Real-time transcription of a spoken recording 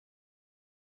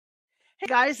Hey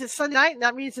guys, it's Sunday night, and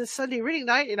that means it's Sunday reading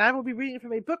night, and I will be reading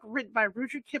from a book written by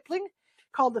Rudyard Kipling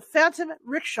called The Phantom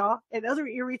Rickshaw and Other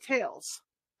Eerie Tales.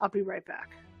 I'll be right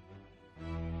back.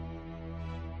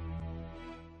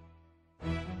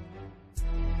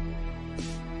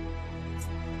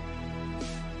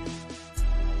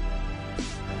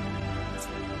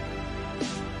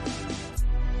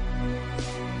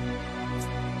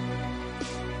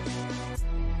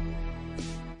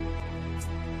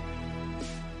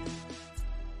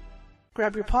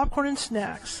 Grab your popcorn and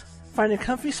snacks, find a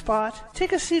comfy spot,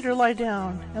 take a seat or lie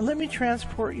down, and let me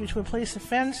transport you to a place of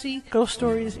fantasy, ghost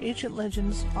stories, ancient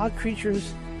legends, odd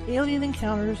creatures, alien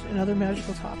encounters, and other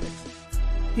magical topics.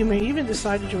 You may even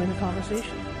decide to join the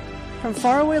conversation. From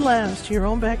faraway lands to your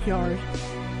own backyard,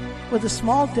 with a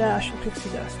small dash of pixie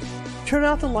dust, turn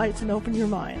out the lights and open your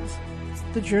minds.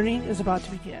 The journey is about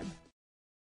to begin.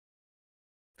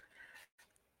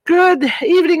 Good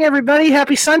evening, everybody.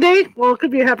 Happy Sunday. Well, it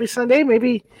could be a happy Sunday.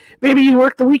 Maybe you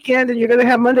work the weekend and you're going to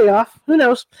have Monday off. Who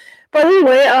knows? But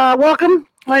anyway, welcome.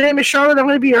 My name is Charlotte. I'm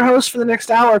going to be your host for the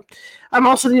next hour. I'm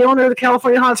also the owner of the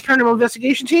California Haunts Paranormal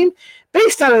Investigation Team,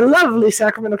 based out of lovely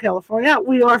Sacramento, California.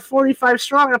 We are 45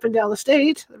 strong up and down the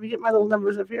state. Let me get my little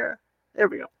numbers up here. There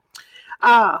we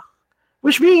go.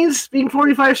 Which means, being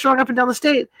 45 strong up and down the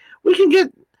state, we can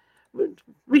get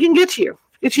to you.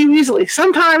 Get you easily.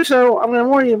 Sometimes, so I'm going to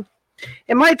warn you,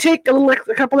 it might take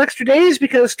a couple extra days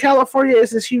because California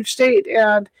is this huge state,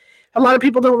 and a lot of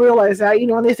people don't realize that. You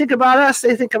know, when they think about us,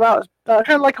 they think about kind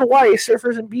of like Hawaii,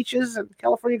 surfers and beaches and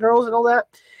California girls and all that.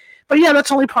 But yeah,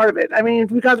 that's only part of it. I mean,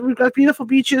 we've got beautiful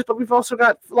beaches, but we've also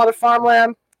got a lot of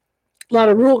farmland, a lot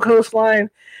of rural coastline,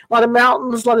 a lot of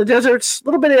mountains, a lot of deserts, a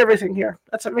little bit of everything here.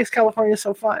 That's what makes California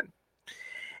so fun.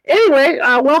 Anyway,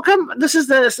 welcome. This is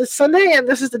Sunday, and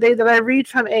this is the day that I read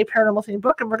from a paranormal themed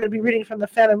book, and we're going to be reading from The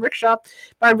Phantom Rickshaw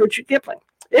by Rudyard Kipling.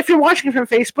 If you're watching from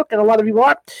Facebook, and a lot of you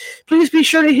are, please be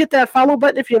sure to hit that follow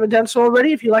button if you haven't done so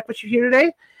already, if you like what you hear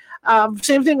today.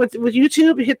 Same thing with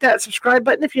YouTube. Hit that subscribe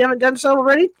button if you haven't done so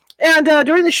already. And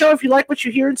during the show, if you like what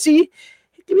you hear and see,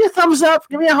 give me a thumbs up,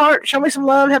 give me a heart, show me some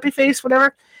love, happy face,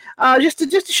 whatever. Just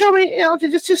to show me,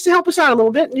 just to help us out a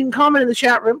little bit. And you can comment in the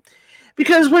chat room.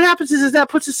 Because what happens is that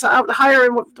puts us out higher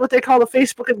in what they call the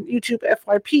Facebook and YouTube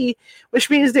FYP, which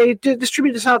means they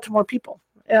distribute us out to more people.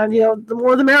 And, the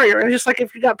more the merrier. And just like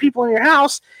if you got people in your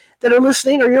house that are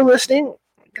listening or you're listening,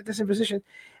 get this in position,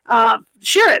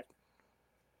 share it.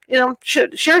 Share,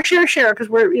 because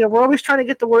we're always trying to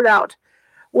get the word out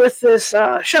with this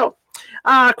show.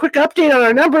 Quick update on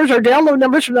our numbers. Our download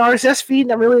numbers from the RSS feed,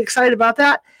 and I'm really excited about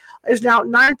that, is now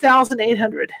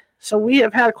 9,800. So we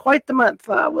have had quite the month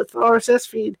with the RSS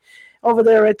feed over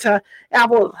there at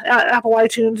Apple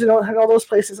iTunes and all those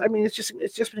places. I mean, it's just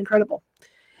been incredible.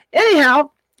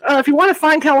 Anyhow, if you want to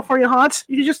find California Haunts,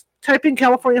 you can just type in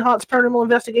California Haunts Paranormal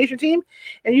Investigation Team,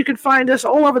 and you can find us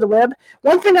all over the web.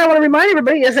 One thing I want to remind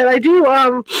everybody is that I do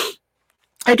have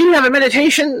a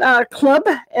meditation club,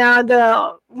 and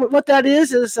what that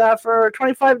is for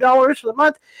 $25 for the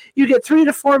month, you get 3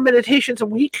 to 4 meditations a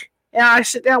week. And I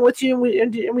sit down with you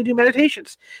and we do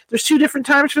meditations. There's 2 different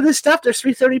times for this stuff. There's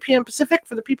 3:30 p.m. Pacific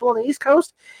for the people on the East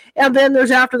Coast, and then there's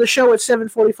after the show at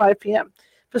 7:45 p.m.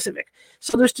 Pacific.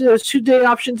 So there's 2-day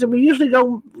options, and we usually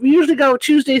go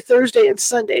Tuesday, Thursday, and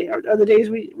Sunday are the days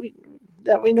we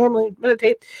normally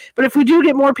meditate. But if we do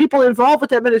get more people involved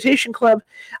with that meditation club,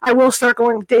 I will start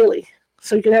going daily.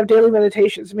 So you can have daily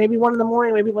meditations, maybe one in the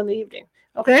morning, maybe one in the evening.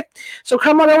 Okay, so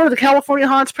come on over to the California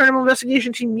Haunts Paranormal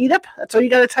Investigation Team Meetup. That's all you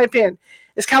got to type in.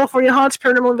 It's California Haunts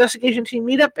Paranormal Investigation Team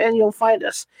Meetup, and you'll find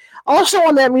us. Also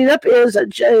on that meetup is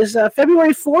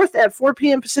February 4th at 4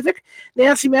 p.m. Pacific.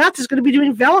 Nancy Matz is going to be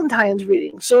doing Valentine's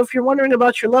readings. So if you're wondering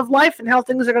about your love life and how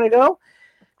things are going to go,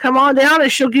 come on down, and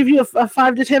she'll give you a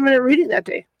 5 to 10 minute reading that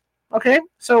day. Okay,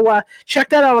 so check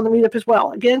that out on the meetup as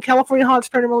well. Again, California Haunts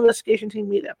Paranormal Investigation Team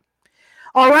Meetup.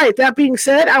 All right, that being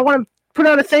said, I want to put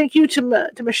out a thank you to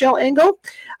Michelle Engel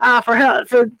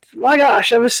for my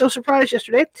gosh, I was so surprised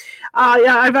yesterday.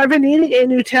 I've been needing a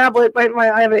new tablet.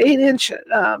 I have an 8-inch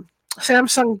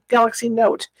Samsung Galaxy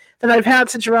Note that I've had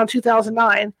since around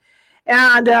 2009,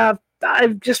 and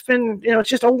I've just been, it's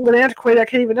just old and antiquated. I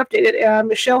can't even update it. And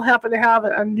Michelle happened to have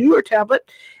a newer tablet,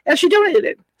 and she donated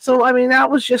it. So I mean, that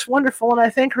was just wonderful, and I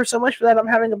thank her so much for that. I'm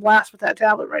having a blast with that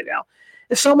tablet right now.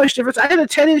 There's so much difference. I had a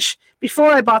 10-inch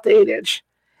before I bought the 8-inch.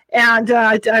 And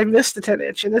I missed the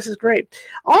 10-inch, and this is great.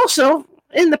 Also,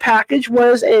 in the package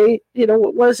was a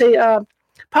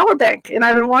power bank, and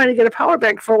I've been wanting to get a power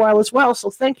bank for a while as well. So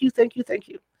thank you,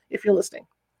 if you're listening.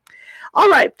 All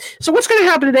right. So what's going to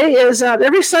happen today is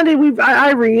every Sunday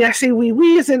I read. I say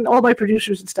we as in all my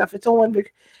producers and stuff. It's all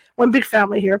one big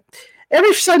family here.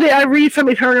 Every Sunday I read from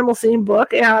a paranormal themed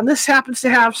book, and this happens to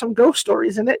have some ghost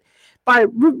stories in it by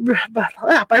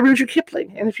Rudyard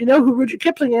Kipling. And if you know who Rudyard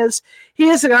Kipling is, he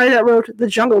is the guy that wrote the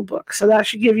Jungle Book. So that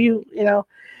should give you,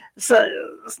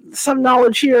 some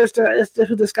knowledge here as to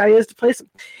who this guy is to place him.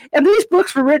 And these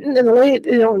books were written in the late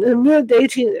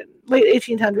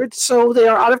 1800s, so they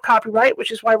are out of copyright,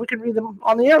 which is why we can read them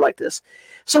on the air like this.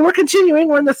 So we're continuing.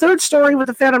 We're in the third story with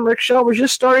the Phantom Rickshaw. We're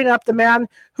just starting up the man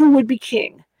who would be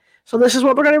king. So this is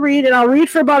what we're going to read, and I'll read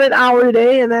for about an hour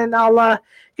today, and then I'll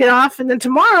get off. And then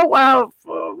tomorrow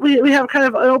we have kind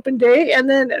of an open day, and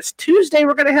then it's Tuesday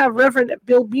we're going to have Reverend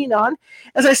Bill Bean on.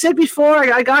 As I said before,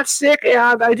 I got sick,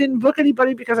 and I didn't book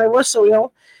anybody because I was so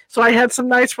ill. So I had some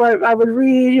nights where I would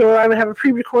read, or I would have a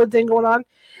pre-record thing going on.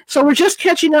 So we're just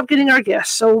catching up, getting our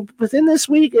guests. So within this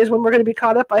week is when we're going to be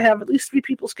caught up. I have at least 3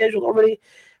 people scheduled already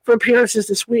for appearances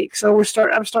this week. So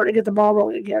I'm starting to get the ball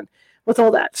rolling again with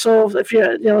all that. So if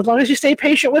as long as you stay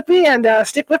patient with me and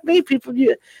stick with me,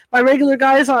 my regular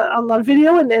guys on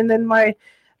video, and then my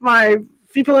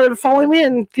people that are following me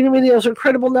and giving me those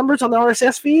incredible numbers on the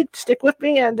RSS feed, stick with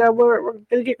me, and we're going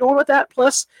to get going with that.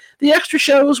 Plus the extra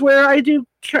shows where I do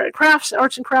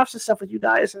arts and crafts and stuff with you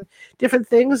guys and different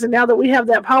things. And now that we have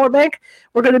that power bank,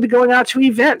 we're going to be going out to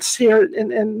events here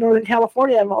in Northern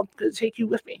California, and I'll take you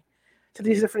with me to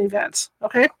these different events.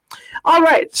 Okay? All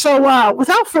right. So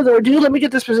without further ado, let me get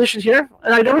this positioned here.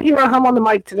 And I don't hear a hum on the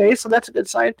mic today, so that's a good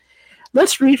sign.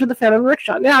 Let's read from the Phantom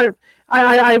Rickshaw. Now,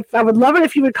 I would love it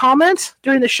if you would comment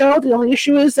during the show. The only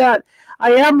issue is that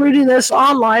I am reading this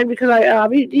online because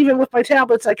even with my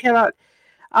tablets, I cannot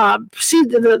see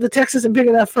the text isn't big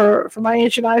enough for my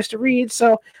ancient eyes to read.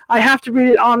 So I have to read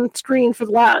it on screen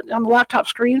on the laptop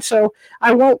screen. So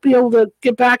I won't be able to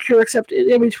get back here except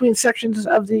in between sections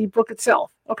of the book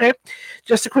itself. Okay,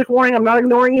 just a quick warning. I'm not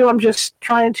ignoring you. I'm just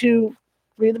trying to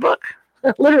read the book.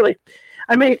 Literally,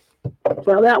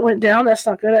 well, that went down. That's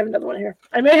not good. I have another one here.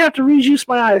 I may have to rejuice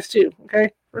my eyes, too,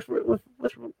 okay, with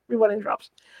rewinding drops.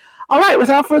 All right,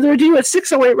 without further ado, it's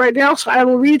 6:08 right now, so I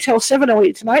will read till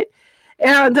 7:08 tonight.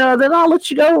 And then I'll let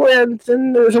you go, and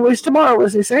then there's always tomorrow,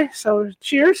 as they say. So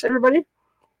cheers, everybody.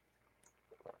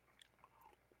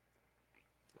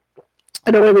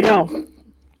 And away we go.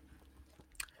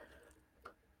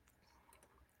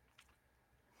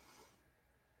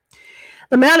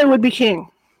 The man who would be king.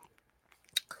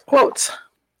 Quotes,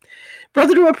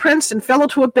 brother to a prince and fellow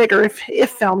to a beggar if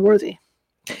found worthy.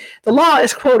 The law,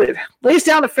 is quoted, lays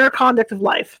down a fair conduct of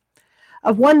life,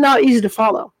 of one not easy to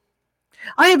follow.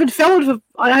 I have been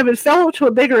fellow to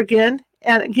a beggar again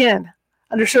and again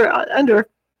under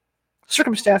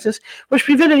circumstances which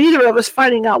prevented either of us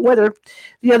finding out whether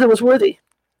the other was worthy.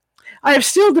 I have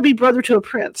still to be brother to a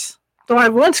prince, though I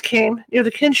once came near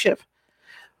the kinship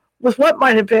with what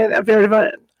might have been a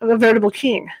veritable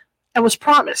king, and was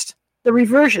promised the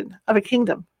reversion of a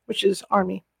kingdom, which is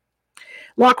army,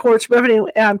 law courts, revenue,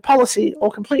 and policy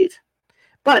all complete.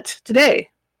 But today,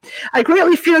 I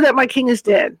greatly fear that my king is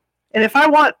dead, and if I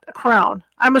want a crown,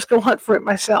 I must go hunt for it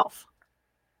myself.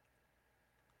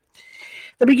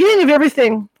 The beginning of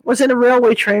everything was in a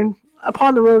railway train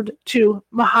upon the road to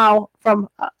Mahal from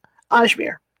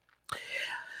Ajmer.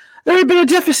 There had been a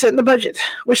deficit in the budget,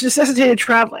 which necessitated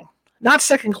traveling. Not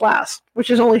second class, which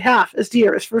is only half as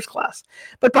dear as first class,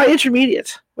 but by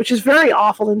intermediate, which is very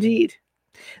awful indeed.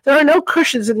 There are no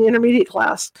cushions in the intermediate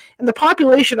class, and the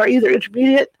population are either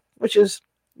intermediate, which is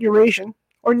Eurasian,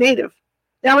 or native.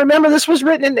 Now remember, this was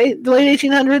written in the late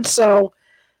 1800s, so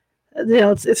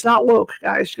it's not woke,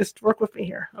 guys. Just work with me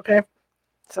here, okay?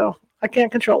 So I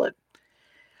can't control it.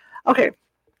 Okay,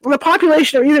 and the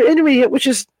population are either intermediate, which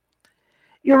is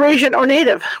Eurasian, or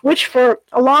native, which for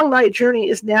a long night journey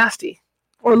is nasty,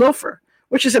 or loafer,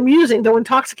 which is amusing though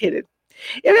intoxicated.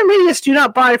 Intermediates do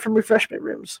not buy from refreshment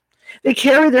rooms. They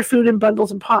carry their food in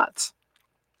bundles and pots,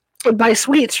 and buy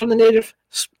sweets from the native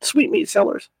sweetmeat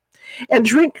sellers, and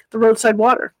drink the roadside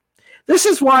water. This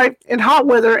is why in hot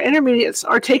weather intermediates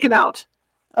are taken out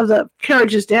of the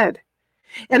carriages dead,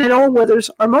 and in all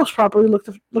weathers are most properly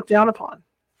looked down upon.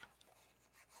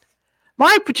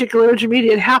 My particular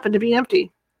intermediate happened to be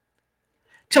empty,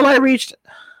 till I reached,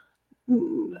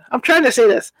 I'm trying to say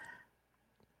this,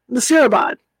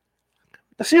 Nasirabad.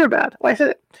 Oh, I said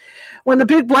it. When the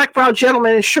big black-browed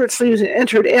gentleman in shirt sleeves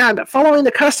entered and, following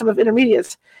the custom of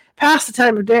intermediates, passed the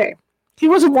time of day. He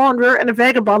was a wanderer and a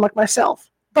vagabond like myself,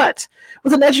 but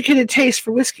with an educated taste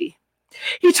for whiskey.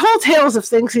 He told tales of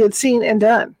things he had seen and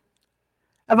done,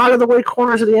 of out-of-the-way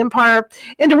corners of the empire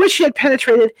into which he had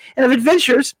penetrated, and of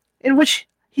adventures in which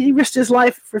he risked his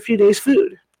life for a few days'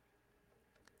 food.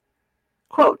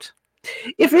 Quote,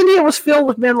 if India was filled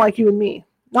with men like you and me,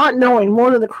 not knowing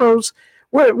more than the crows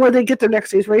where they get their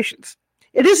next day's rations.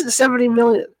 It isn't 70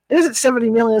 million. It isn't 70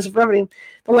 millions of revenue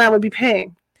the land would be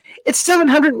paying. It's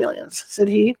 700 millions, said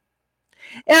he.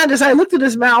 And as I looked at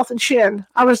his mouth and chin,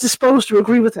 I was disposed to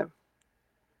agree with him.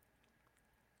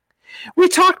 We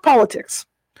talked politics,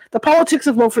 the politics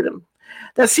of Wilfredom,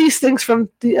 that sees things from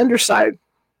the underside,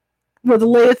 where the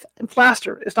lathe and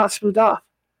plaster is not smoothed off.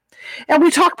 And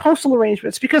we talked postal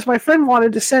arrangements because my friend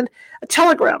wanted to send a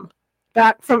telegram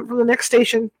back from the next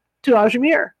station to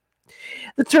Ajmer,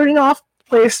 the turning off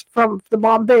place from the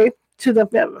Bombay to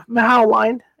the Mahal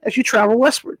line as you travel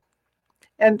westward.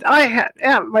 And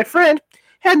my friend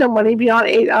had no money beyond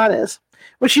 8 annas,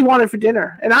 which he wanted for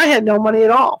dinner, and I had no money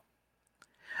at all.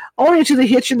 Only to the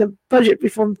hitch in the budget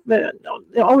before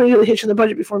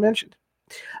mentioned.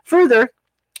 Further,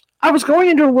 I was going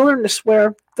into a wilderness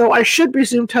where, though I should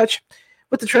resume touch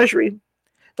with the Treasury,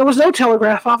 there was no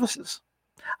telegraph offices.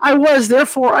 I was,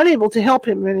 therefore, unable to help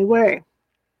him in any way.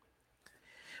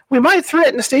 We might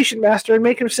threaten the station master and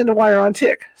make him send a wire on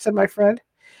tick, said my friend,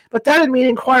 but that'd mean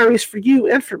inquiries for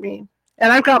you and for me,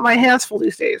 and I've got my hands full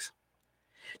these days.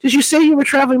 Did you say you were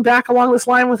traveling back along this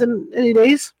line within any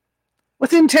days?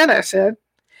 Within 10, I said.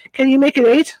 Can you make it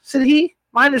 8? Said he.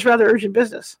 Mine is rather urgent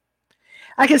business.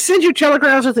 I can send you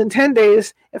telegrams within 10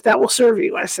 days if that will serve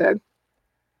you, I said.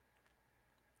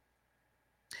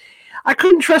 I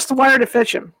couldn't trust the wire to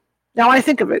fetch him. Now I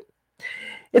think of it.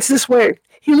 It's this way.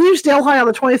 He leaves Delhi on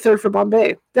the 23rd for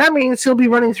Bombay. That means he'll be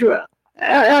running through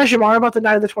Ajmer about the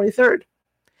night of the 23rd.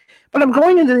 But I'm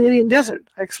going into the Indian desert,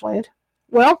 I explained.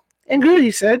 Well, and good,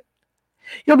 he said.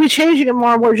 You'll be changing at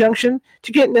Marwar Junction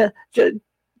to get into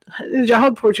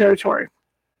Jahadpur territory.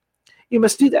 You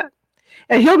must do that.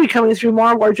 And he'll be coming through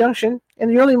Marwar Junction in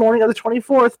the early morning of the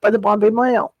 24th by the Bombay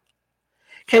Mail.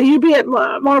 Can you be at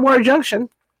Marwar Junction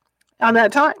on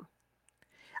that time?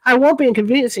 I won't be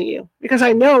inconveniencing you, because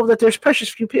I know that there's precious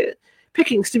few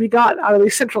pickings to be got out of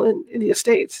these central India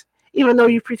states, even though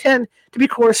you pretend to be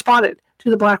correspondent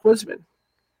to the Black Woodsman.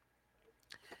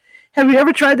 Have you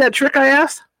ever tried that trick, I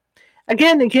asked?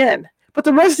 Again and again, but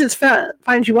the residents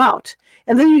find you out,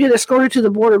 and then you get escorted to the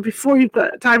border before you've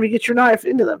got time to get your knife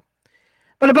into them.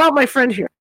 But about my friend here,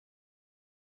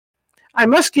 I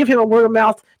must give him a word of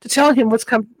mouth to tell him what's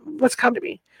come to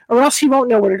me, or else he won't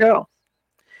know where to go.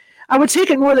 I would take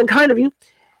it more than kind of you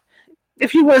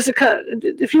if he was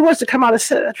to come out of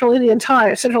Central Indian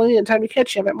time to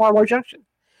catch him at Marwar Junction,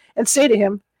 and say to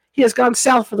him he has gone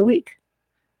south for the week.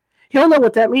 He'll know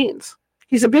what that means.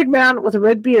 He's a big man with a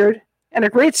red beard, and a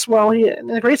great swell he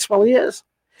is.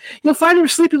 You'll find him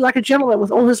sleeping like a gentleman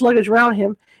with all his luggage around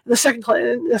him in the second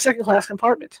class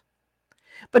compartment.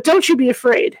 But don't you be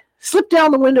afraid. Slip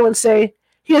down the window and say,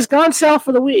 he has gone south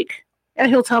for the week, and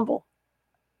he'll tumble.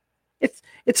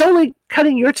 It's only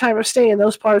cutting your time of stay in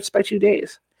those parts by 2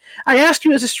 days. I ask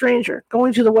you as a stranger,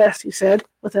 going to the west, he said,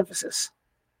 with emphasis.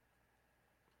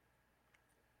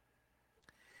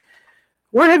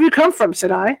 Where have you come from,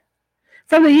 said I.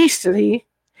 From the east, said he,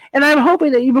 and I am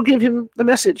hoping that you will give him the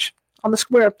message on the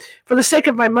square for the sake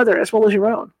of my mother as well as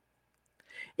your own.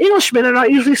 Englishmen are not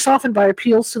usually softened by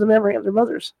appeals to the memory of their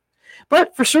mothers,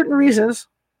 but for certain reasons,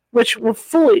 which will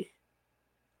fully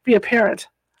be apparent,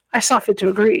 I saw fit to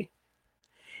agree.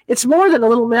 It's more than a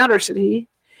little matter, said he,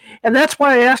 and that's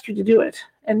why I asked you to do it,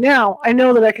 and now I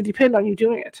know that I can depend on you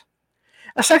doing it.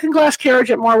 A second-class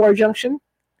carriage at Marwar Junction,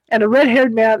 and a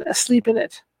red-haired man asleep in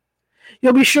it.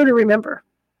 You'll be sure to remember.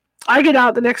 I get out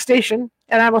at the next station,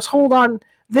 and I must hold on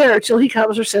there till he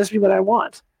comes or says me what I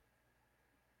want.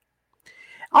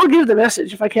 I'll give the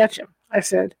message if I catch him, I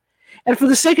said, and for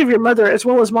the sake of your mother as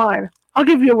well as mine, I'll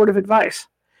give you a word of advice.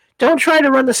 Don't try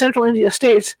to run the Central India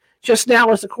States just now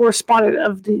as the correspondent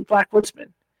of the Black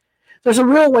Woodsman. There's a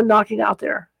real one knocking out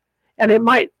there, and it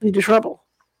might lead to trouble.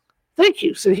 Thank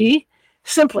you, said he,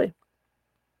 simply.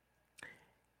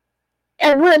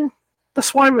 And when will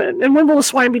the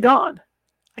swine be gone?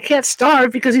 I can't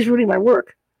starve because he's ruining my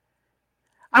work.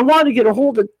 I want to get a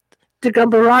hold of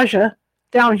Digambaraja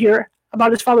down here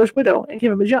about his father's widow and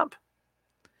give him a jump.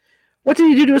 What did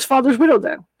he do to his father's widow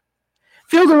then?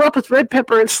 Filled her up with red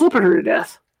pepper and slippered her to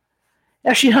death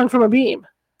as she hung from a beam.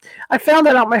 I found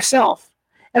that out myself,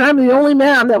 and I'm the only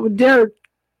man that would dare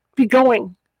be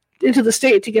going into the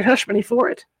state to get hush money for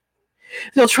it.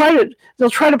 They'll try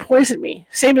to poison me,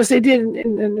 same as they did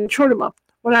in Chordama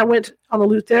when I went on the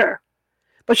loot there.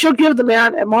 But you'll give the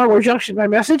man at Marwar Junction my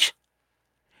message?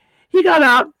 He got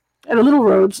out at a little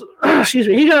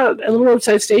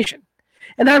roadside station,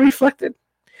 and I reflected.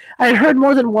 I had heard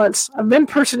more than once of men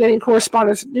personating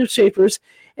correspondents in newspapers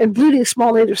and bleeding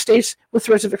small native states with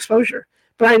threats of exposure,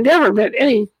 but I never met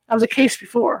any of the case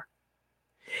before.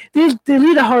 They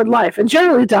lead a hard life and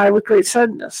generally die with great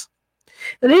suddenness.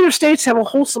 The native states have a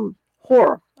wholesome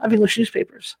horror of English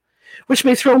newspapers, which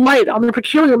may throw light on their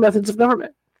peculiar methods of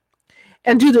government,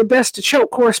 and do their best to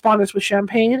choke correspondents with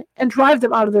champagne and drive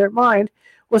them out of their mind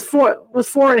with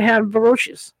four-in-hand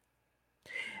baroches.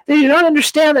 They do not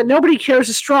understand that nobody cares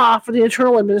a straw for the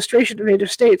internal administration of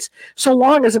native states so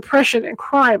long as oppression and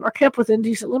crime are kept within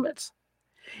decent limits,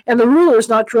 and the ruler is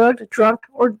not drugged, drunk,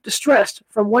 or distressed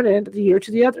from one end of the year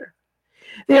to the other.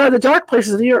 They are the dark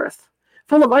places of the earth,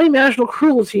 full of unimaginable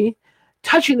cruelty,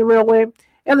 touching the railway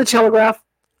and the telegraph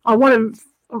on one of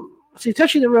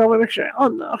touching the railway.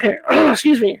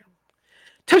 Excuse me.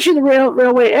 Touching the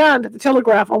railway and the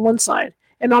telegraph on one side,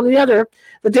 and on the other,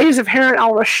 the days of Harun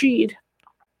al-Rashid.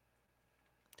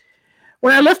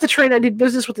 When I left the train, I did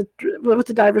business with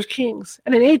the divers kings,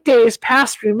 and in 8 days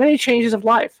passed through many changes of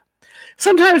life.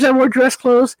 Sometimes I wore dress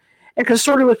clothes and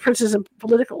consorted with princes and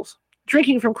politicals,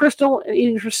 drinking from crystal and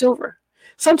eating from silver.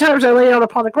 Sometimes I lay out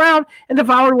upon the ground and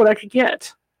devoured what I could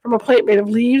get from a plate made of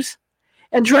leaves,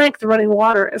 and drank the running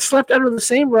water, and slept under the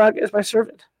same rug as my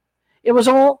servant. It was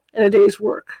all in a day's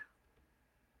work.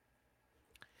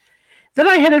 Then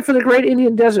I headed for the great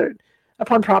Indian desert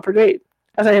upon proper date,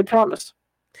 as I had promised,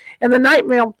 and the night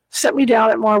mail set me down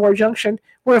at Marwar Junction,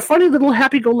 where a funny little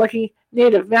happy-go-lucky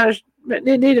native managed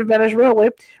railway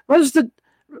runs to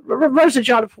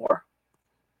Jodhpur.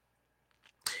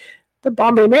 The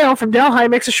Bombay mail from Delhi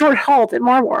makes a short halt at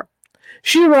Marwar.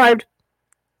 She arrived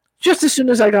just as soon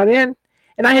as I got in,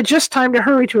 and I had just time to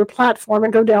hurry to her platform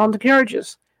and go down the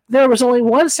carriages. There was only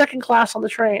one second class on the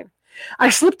train.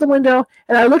 I slipped the window,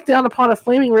 and I looked down upon a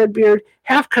flaming red beard,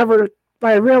 half covered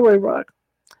by a railway rug.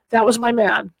 That was my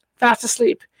man, fast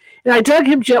asleep, and I dug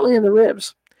him gently in the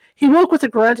ribs. He woke with a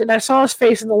grunt, and I saw his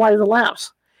face in the light of the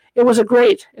lamps. It was a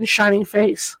great and shining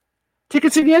face.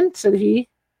 "Tickets again?" said he.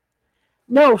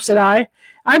 "No," said I.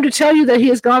 "I'm to tell you that he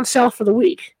has gone south for the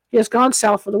week. He has gone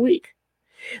south for the week."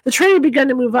 The train had begun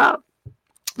to move out.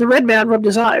 The red man rubbed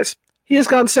his eyes. "He has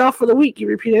gone south for the week," he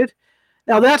repeated.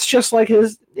 Now that's just like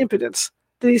his impudence.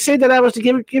 "Did he say that I was to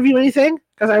give you anything?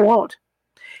 Because I won't."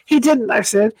 "He didn't," I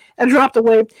said, and dropped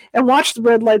away and watched the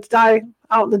red lights die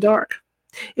out in the dark.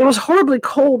 It was horribly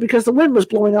cold because the wind was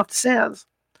blowing off the sands.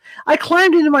 I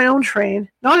climbed into my own train,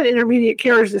 not an intermediate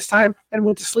carriage this time, and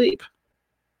went to sleep.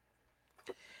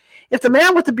 If the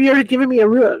man with the beard had given me a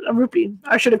rupee,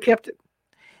 I should have kept it,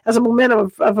 as a memento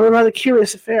of a rather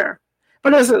curious affair.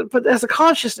 But as a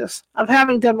consciousness of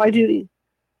having done my duty,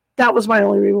 that was my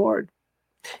only reward.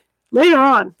 Later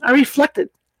on, I reflected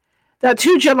that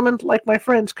two gentlemen, like my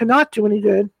friends, could not do any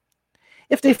good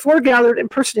if they foregathered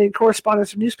impersonated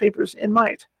correspondents of newspapers, and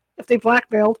might, if they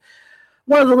blackmailed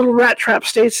one of the little rat-trap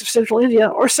states of central India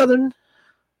or southern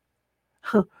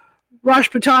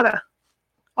Rajputana,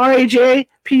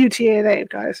 Rajputana,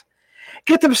 guys,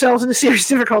 get themselves into serious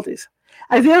difficulties.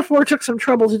 I therefore took some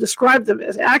trouble to describe them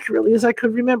as accurately as I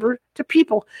could remember to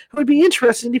people who would be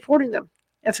interested in deporting them,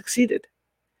 and succeeded.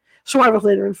 So I was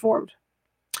later informed.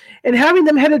 And having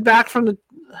them headed back from the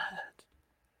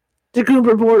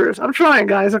Goober borders. I'm trying,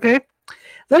 guys, okay?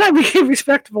 Then I became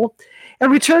respectable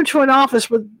and returned to an office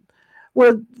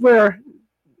where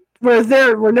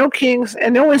there were no kings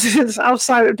and no incidents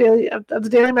outside of the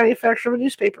daily manufacture of a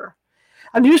newspaper.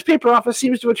 A newspaper office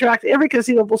seems to attract every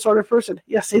conceivable sort of person.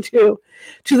 Yes, they do.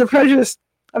 To the prejudice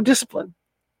of discipline.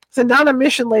 Sandana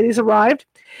mission ladies arrived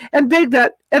and begged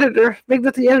that the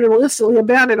editor will instantly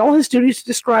abandon all his duties to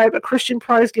describe a Christian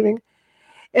prize giving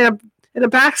in a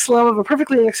back slum of a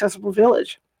perfectly inaccessible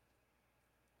village.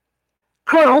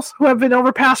 Colonels, who have been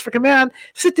overpassed for command,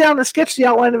 sit down and sketch the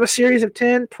outline of a series of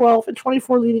 10, 12, and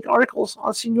 24 leading articles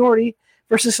on seniority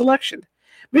versus selection.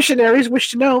 Missionaries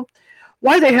wish to know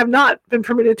why they have not been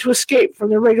permitted to escape from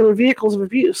their regular vehicles of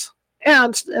abuse,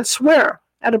 and swear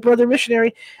at a brother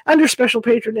missionary under special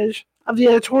patronage of the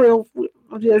editorial.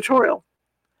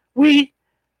 Okay,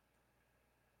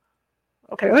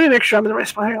 let me make sure I'm in the right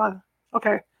spot. Hang on.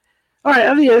 Okay. All right,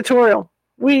 of the editorial.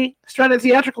 We, stranded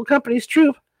theatrical companies,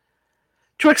 troop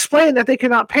to explain that they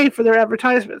cannot pay for their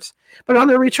advertisements, but on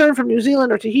their return from New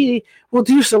Zealand or Tahiti will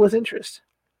do so with interest.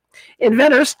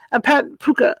 Inventors of patent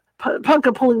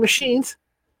punka pulling machines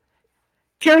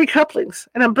carry couplings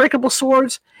and unbreakable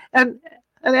swords and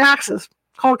axes,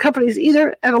 call companies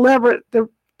either and elaborate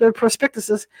their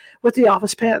prospectuses with the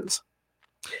office pens.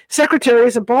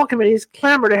 Secretaries of ball committees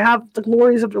clamor to have the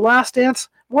glories of their last dance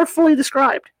more fully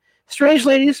described. Strange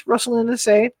ladies rustle in and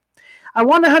say, "I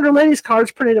want 100 ladies'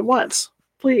 cards printed at once,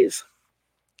 please,"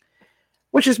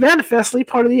 which is manifestly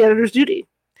part of the editor's duty.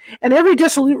 And every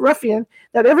dissolute ruffian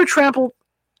that ever trampled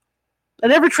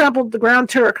and ever trampled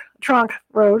the Trunk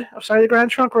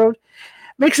Road,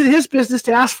 makes it his business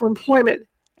to ask for employment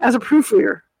as a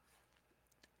proofreader.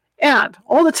 And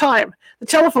all the time, the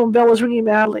telephone bell is ringing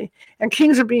madly, and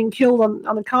kings are being killed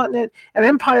on the continent, and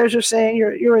empires are saying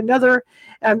you're another,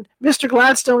 and Mr.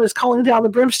 Gladstone is calling down the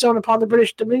brimstone upon the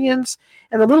British dominions,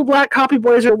 and the little black copy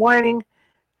boys are whining.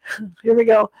 Here we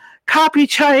go. Copy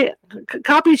che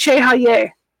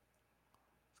haye.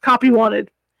 Copy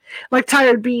wanted. Like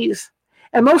tired bees.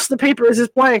 And most of the paper is as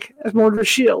blank as Mordred's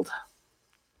shield.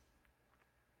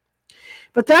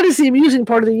 But that is the amusing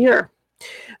part of the year.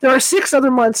 There are 6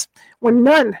 other months when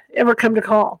none ever come to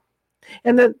call.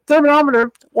 And the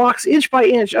thermometer walks inch by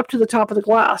inch up to the top of the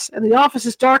glass, and the office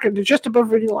is darkened to just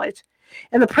above reading light,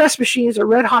 and the press machines are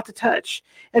red hot to touch,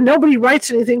 and nobody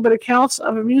writes anything but accounts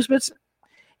of amusements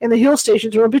in the hill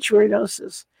stations or obituary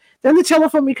notices. Then the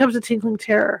telephone becomes a tinkling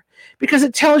terror, because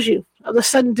it tells you of the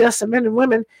sudden deaths of men and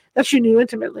women that you knew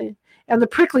intimately, and the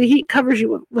prickly heat covers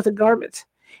you with a garment,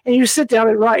 and you sit down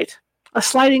and write. A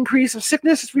slight increase of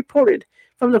sickness is reported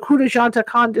from the Kudajanta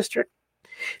Khan district.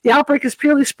 The outbreak is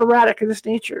purely sporadic in its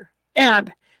nature,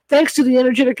 and, thanks to the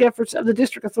energetic efforts of the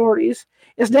district authorities,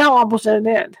 is now almost at an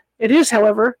end. It is,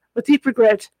 however, with deep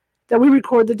regret that we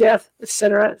record the death,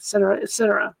 etc., etc.,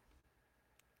 etc.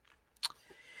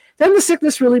 Then the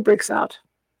sickness really breaks out,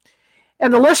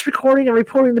 and the less recording and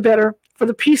reporting the better for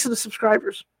the peace of the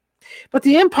subscribers. But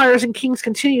the empires and kings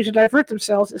continue to divert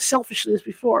themselves as selfishly as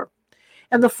before,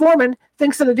 and the foreman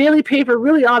thinks that a daily paper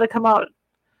really ought to come out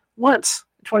once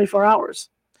in 24 hours.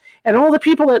 And all the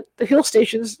people at the hill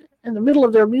stations in the middle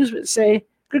of their amusement say,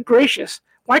 good gracious,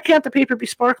 why can't the paper be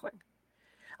sparkling?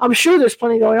 I'm sure there's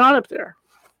plenty going on up there.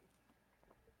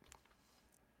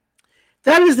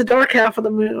 That is the dark half of the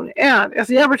moon, and, as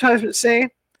the advertisements say,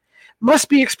 must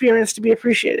be experienced to be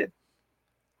appreciated.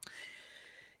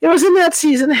 It was in that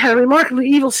season, and a remarkably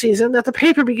evil season, that the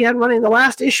paper began running the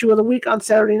last issue of the week on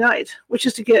Saturday night, which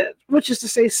is to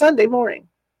say Sunday morning,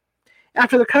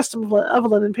 after the custom of a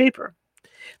London paper.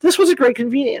 This was a great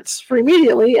convenience, for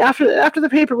immediately after the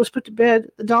paper was put to bed,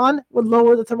 the dawn would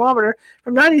lower the thermometer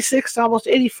from 96 to almost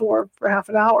 84 for half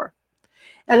an hour.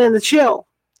 And in the chill,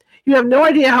 you have no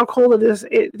idea how cold it is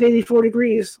at 84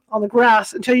 degrees on the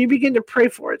grass until you begin to pray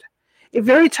for it. A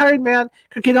very tired man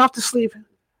could get off to sleep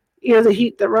ere the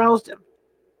heat that roused him.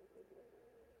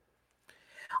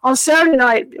 On Saturday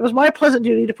night, it was my pleasant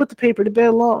duty to put the paper to bed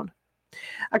alone.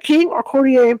 A king or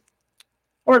courtier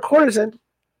or a courtesan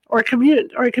or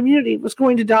a community was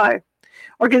going to die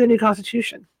or get a new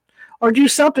constitution or do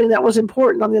something that was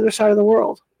important on the other side of the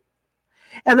world.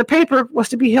 And the paper was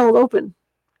to be held open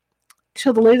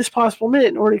till the latest possible minute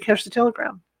in order to catch the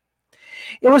telegram.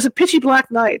 It was a pitchy black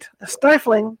night, as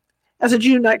stifling as a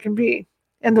June night can be,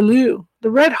 and the loo, the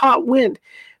red-hot wind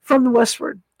from the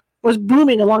westward, was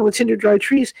booming along the tinder-dry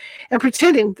trees and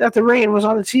pretending that the rain was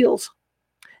on its heels.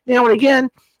 Now and again,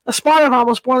 a spot of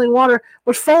almost boiling water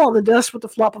would fall on the dust with the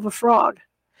flop of a frog.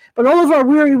 But all of our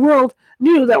weary world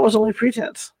knew that was only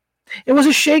pretense. It was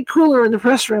a shade cooler in the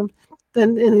press room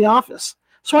than in the office,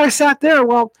 so I sat there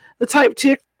while the type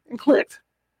ticked and clicked,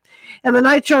 and the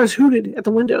nightjars hooted at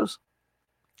the windows,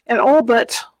 and all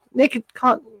but naked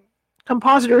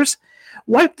compositors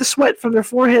wiped the sweat from their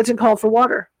foreheads and called for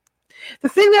water. The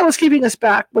thing that was keeping us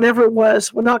back, whatever it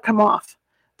was, would not come off,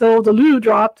 though the loo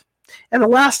dropped and the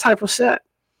last type was set,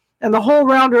 and the whole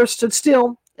round earth stood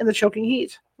still in the choking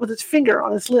heat, with its finger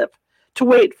on its lip, to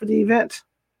wait for the event.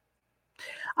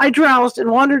 I drowsed and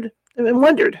wondered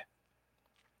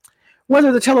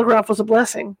whether the telegraph was a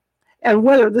blessing, and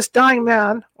whether this dying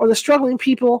man or the struggling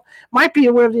people might be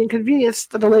aware of the inconvenience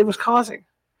the delay was causing.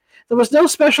 There was no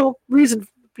special reason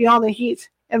beyond the heat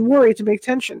and worry to make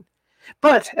tension.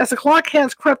 But as the clock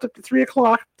hands crept up to 3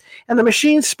 o'clock, and the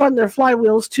machines spun their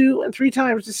flywheels 2 and 3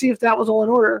 times to see if that was all in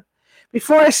order,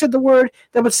 before I said the word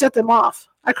that would set them off,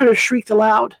 I could have shrieked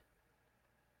aloud.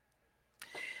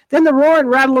 Then the roar and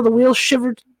rattle of the wheels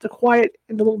shivered the quiet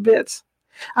into little bits.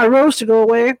 I rose to go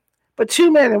away, but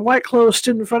 2 men in white clothes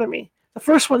stood in front of me. The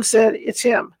first one said, "It's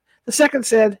him." The second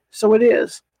said, "So it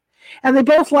is." And they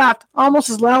both laughed almost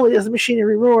as loudly as the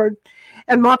machinery roared,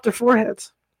 and mopped their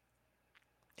foreheads.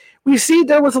 We see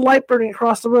there was a light burning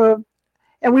across the road,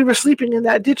 and we were sleeping in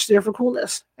that ditch there for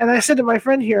coolness. And I said to my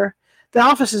friend here, "The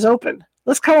office is open.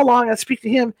 Let's come along and speak to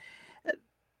him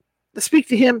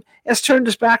as turned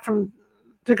us back from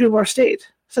the Gumar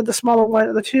State," said the smaller one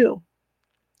of the two.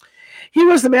 He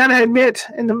was the man I had met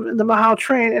in the Mahau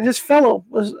train, and his fellow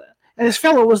was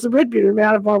the red-bearded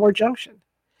man of Marmore Junction.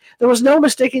 There was no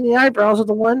mistaking the eyebrows of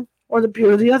the one or the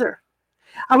beard of the other.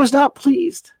 I was not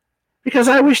pleased, because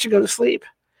I wished to go to sleep,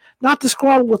 not to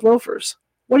squabble with loafers.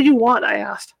 What do you want? I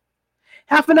asked.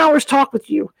 Half an hour's talk with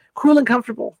you, cool and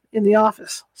comfortable, in the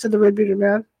office, said the red-bearded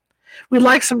man. We'd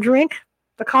like some drink?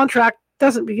 The contract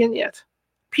doesn't begin yet.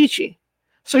 Peachy.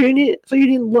 So you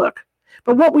needn't look.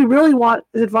 But what we really want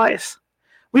is advice.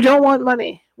 We don't want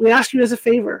money. We ask you as a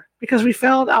favor, because we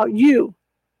found out you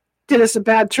did us a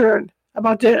bad turn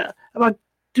about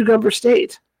Dugumber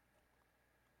State.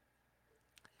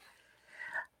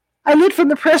 I lit from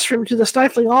the press room to the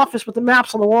stifling office with the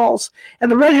maps on the walls,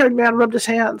 and the red-haired man rubbed his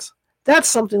hands. That's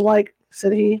something like,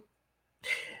 said he.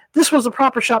 This was the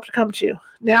proper shop to come to.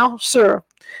 Now, sir,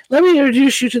 let me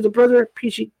introduce you to the brother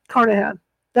Peachy Carnahan.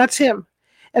 That's him.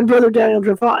 And brother Daniel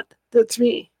Dravat. That's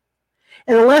me.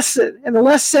 And the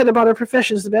less said about our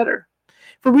professions, the better.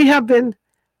 For we have been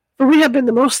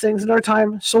the most things in our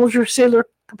time: soldier, sailor,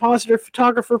 compositor,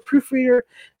 photographer, proofreader,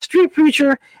 street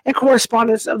preacher, and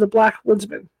correspondent of the Black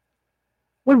Woodsman,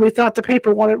 when we thought the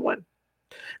paper wanted one.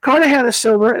 Carnahan is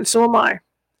sober, and so am I.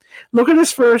 Look at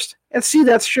us first, and see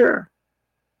that's sure.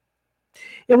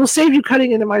 It will save you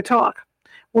cutting into my talk.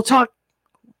 We'll take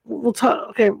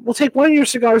one of your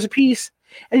cigars apiece,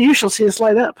 and you shall see us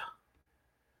light up.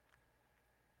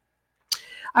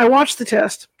 I watched the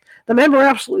test. The men were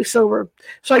absolutely sober,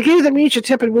 so I gave them each a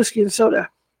tepid whiskey and soda.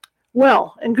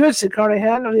 Well and good, said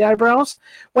Carnahan of the eyebrows,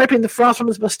 wiping the froth from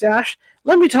his mustache.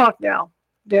 Let me talk now,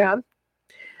 Dan.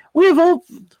 We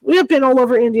have been all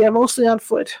over India, mostly on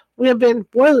foot. We have been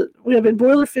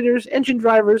boiler fitters, engine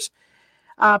drivers,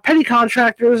 petty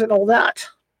contractors, and all that.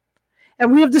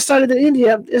 And we have decided that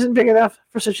India isn't big enough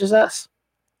for such as us.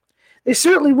 They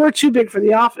certainly were too big for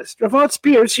the office. Dravat's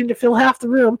beard seemed to fill half the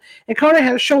room, and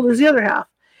Carnahan's shoulders the other half,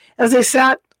 as they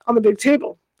sat on the big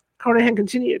table. Carnahan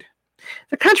continued.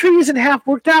 The country isn't half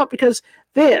worked out because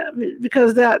they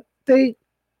that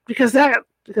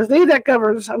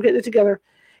governs. I'm getting it together.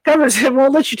 Governs it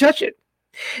won't let you touch it.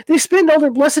 They spend all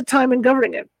their blessed time in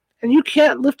governing it, and you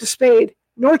can't lift a spade,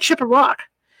 nor chip a rock,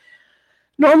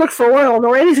 nor look for oil,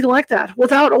 nor anything like that,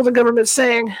 without all the government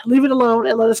saying, leave it alone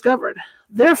and let us govern.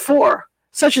 Therefore,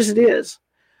 such as it is,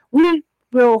 we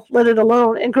will let it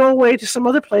alone and go away to some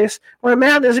other place where a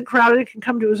man isn't crowded and can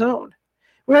come to his own.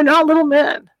 We are not little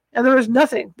men, and there is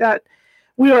nothing that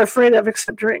we are afraid of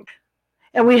except drink.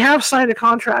 And we have signed a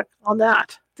contract on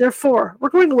that. Therefore, we're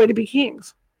going away to be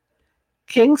kings.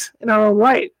 Kings in our own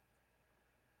right,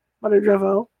 muttered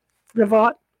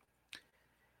Dravat.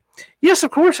 Yes,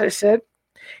 of course, I said.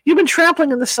 You've been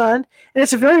trampling in the sun, and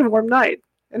it's a very warm night.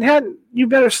 And hadn't you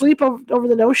better sleep over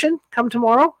the notion come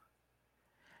tomorrow?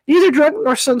 Neither drunk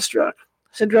nor sunstruck,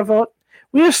 said Dravat.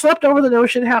 We have slept over the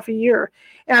notion half a year,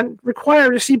 and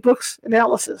require to see books and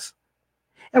atlases.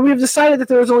 And we have decided that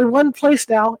there is only one place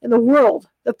now in the world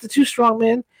that the two strong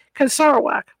men can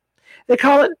Sarawak. They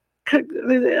call it,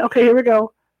 okay, here we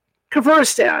go,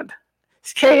 Kafiristan.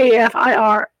 It's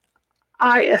Kafiristan,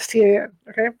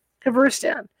 okay?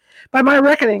 Kafiristan. By my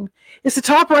reckoning, it's the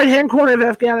top right-hand corner of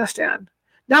Afghanistan,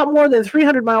 not more than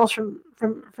 300 miles from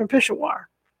Peshawar.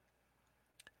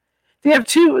 They have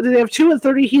 2 and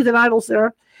 30 heathen idols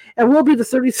there, and we'll be the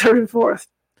 33rd and 4th.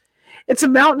 It's a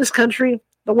mountainous country.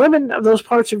 The women of those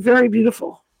parts are very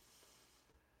beautiful.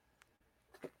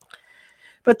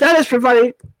 But that is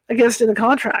provided against in the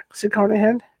contract, said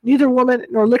Carnahan. Neither woman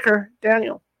nor liquor,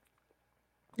 Daniel.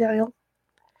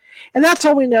 And that's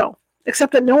all we know,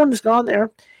 except that no one has gone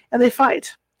there, and they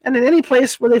fight. And in any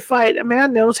place where they fight, a man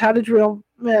who knows how to drill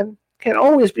men can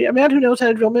always be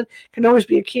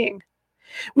a king.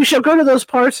 We shall go to those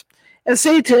parts and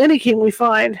say to any king we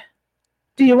find,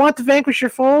 do you want to vanquish your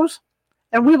foes?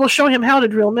 And we will show him how to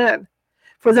drill men,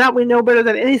 for that we know better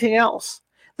than anything else.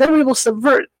 Then we will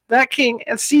subvert that king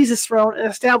and seize his throne and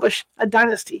establish a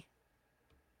dynasty.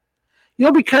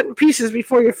 You'll be cut in pieces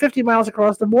before you're 50 miles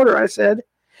across the border, I said.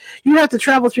 You have to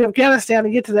travel through Afghanistan to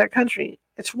get to that country.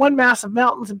 It's one mass of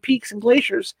mountains and peaks and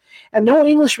glaciers, and no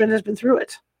Englishman has been through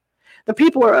it. The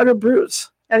people are utter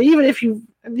brutes, and even if you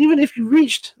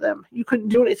reached them, you couldn't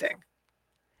do anything.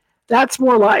 That's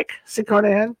more like, said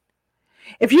Carnahan.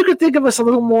 If you could think of us a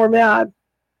little more mad,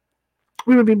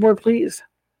 we would be more pleased.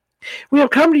 We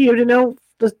have come to you to know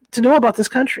about this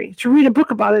country, to read a book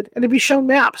about it, and to be shown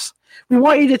maps. We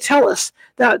want you to tell us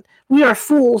that we are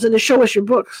fools and to show us your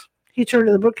books. He turned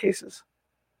to the bookcases.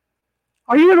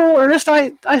 Are you in all earnest,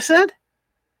 I said.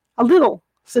 A little,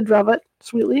 said Dravat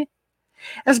sweetly.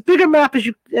 As big a map as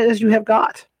you have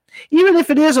got. Even if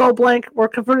it is all blank where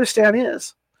Kafiristan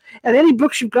is. And any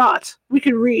books you've got, we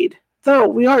can read, though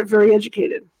we aren't very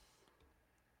educated.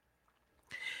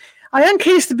 I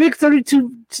uncased the big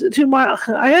 32 miles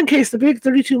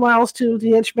to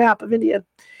the inch map of India,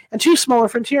 and 2 smaller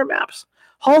frontier maps,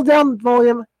 hauled down the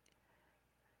volume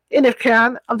in if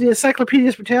can, of the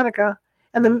Encyclopedias Britannica,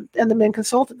 and the men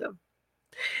consulted them.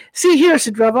 See here,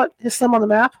 said Dravot, his thumb on the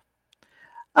map.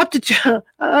 Up to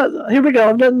here we go.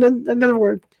 Another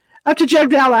word. Up to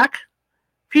Jagdalak,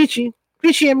 Peachy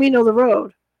and me know the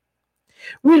road.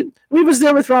 We was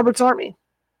there with Robert's army.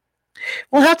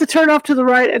 We'll have to turn off to the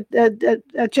right at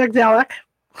Jagdalak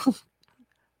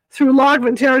through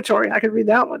Logman territory. I could read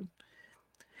that one.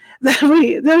 Then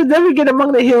we get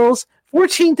among the hills,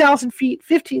 14,000 feet,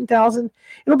 15,000.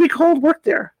 It'll be cold work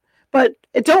there, but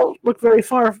it don't look very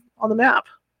far on the map.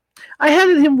 I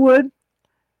handed him wood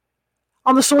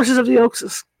on the sources of the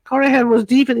Oxus. Carnahan was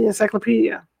deep in the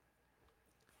encyclopedia.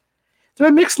 They're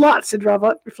a mixed lot, said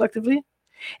Dravot reflectively,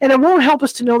 and it won't help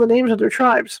us to know the names of their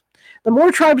tribes. The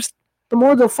more tribes, the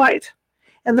more they'll fight,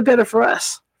 and the better for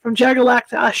us, from Jagalak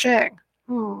to Ashang.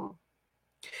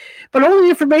 But only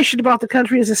information about the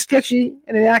country is as sketchy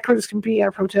and inaccurate as can be, I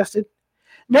protested.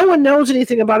 No one knows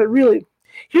anything about it, really.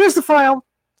 Here's the file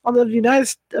on the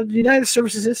United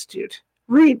Services Institute.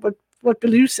 Read what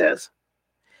Bellew says.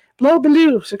 Blow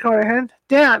Bellew, said Carnahan.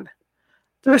 Dan,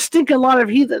 they're a stinking lot of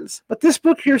heathens, but this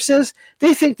book here says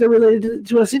they think they're related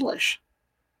to us English.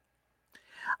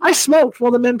 I smoked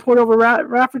while the men poured over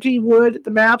Rafferty, Wood,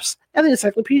 the maps, and the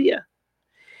encyclopedia.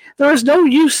 There is no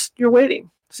use your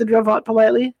waiting, said Dravot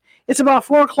politely. It's about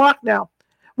 4 o'clock now.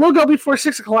 We'll go before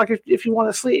 6 o'clock if you want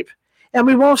to sleep, and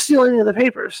we won't steal any of the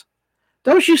papers.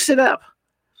 Don't you sit up.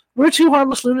 We're two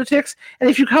harmless lunatics, and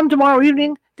if you come tomorrow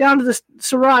evening down to the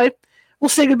Sarai, we'll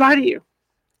say goodbye to you.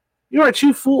 You are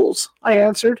two fools, I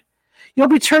answered. You'll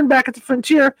be turned back at the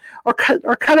frontier or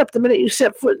cut up the minute you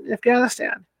set foot in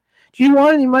Afghanistan. Do you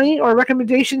want any money or a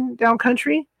recommendation down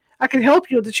country? I can help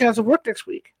you with the chance of work next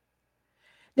week.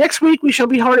 Next week we shall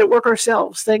be hard at work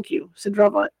ourselves, thank you, said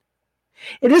Dravot.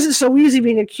 It isn't so easy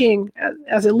being a king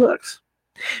as it looks.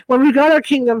 When we got our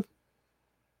kingdom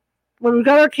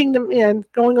in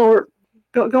going order,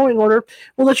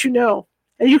 we'll let you know,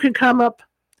 and you can come up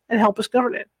and help us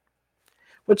govern it.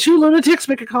 Would two lunatics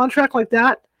make a contract like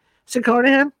that? Said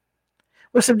Carnahan,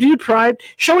 with subdued pride,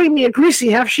 showing me a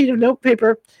greasy half-sheet of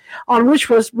notepaper on which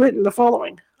was written the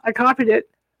following. I copied it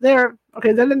then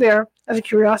and there, as a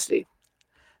curiosity.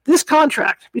 This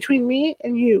contract between me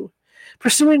and you,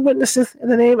 pursuing witnesses in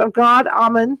the name of God,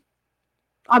 Amen.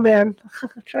 I'm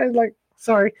trying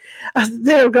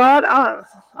there, God,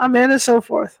 Amen, and so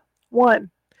forth. 1.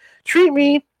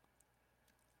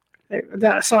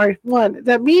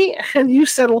 That me and you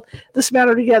settle this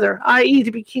matter together, i.e.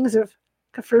 to be kings of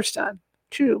Kafirstan.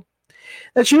 2.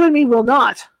 That you and me will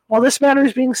not, while this matter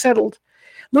is being settled,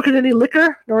 look at any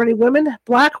liquor, nor any women,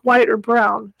 black, white, or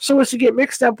brown, so as to get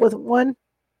mixed up with one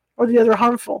or the other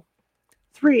harmful.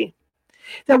 3.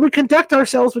 That we conduct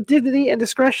ourselves with dignity and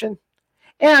discretion,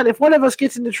 and if one of us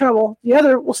gets into trouble, the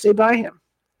other will stay by him.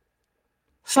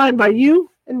 Signed by you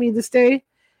and me this day,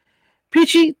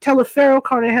 Peachy Telefero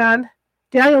Carnahan,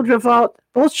 Daniel Dravot,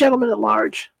 both gentlemen at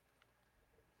large.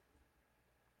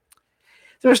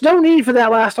 There's no need for that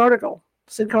last article,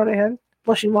 said Carnahan,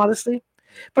 blushing modestly,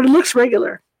 but it looks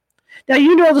regular. Now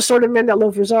you know the sort of men that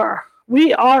loafers are.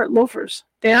 We are loafers,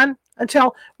 Dan,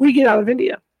 until we get out of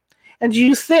India. And do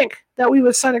you think that we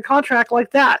would sign a contract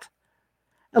like that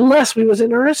unless we was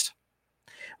in earnest?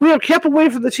 We have kept away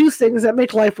from the two things that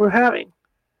make life worth having.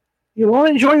 You won't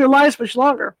enjoy your lives much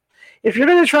longer. If you're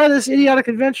going to try this idiotic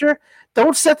adventure,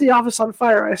 don't set the office on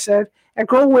fire, I said, and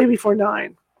go away before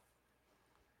 9.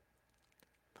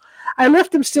 I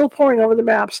left them still poring over the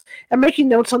maps and making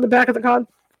notes on the back of the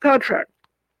contract.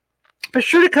 Be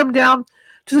sure to come down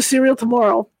to the cereal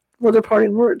tomorrow, were their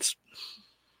parting words.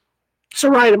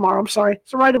 Sarai tomorrow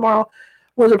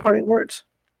were their parting words.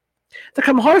 The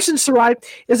Kamharsan Sarai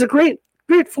is a great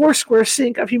foursquare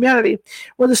sink of humanity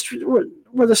where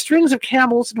the strings of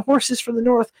camels and horses from the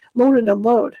north load and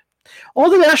unload. All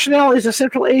the nationalities of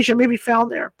Central Asia may be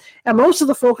found there, and most of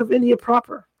the folk of India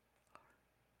proper.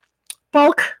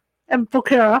 Balkh and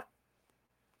Pokhara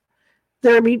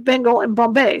there meet Bengal and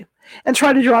Bombay, and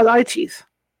try to draw the eye teeth.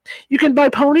 You can buy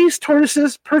ponies,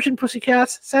 tortoises, Persian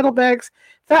pussycats, saddlebags,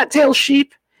 fat-tailed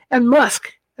sheep, and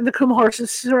musk in the Kamharsan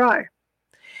Sarai,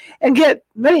 and get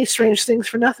many strange things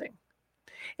for nothing.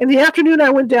 In the afternoon, I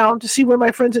went down to see where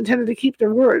my friends intended to keep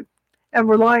their word, and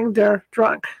were lying there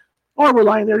drunk.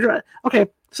 Okay,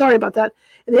 sorry about that.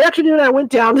 In the afternoon, I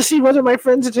went down to see whether my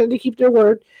friends intended to keep their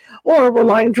word, or were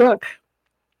lying drunk.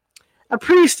 A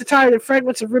priest, attired in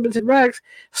fragments of ribbons and rags,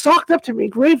 stalked up to me,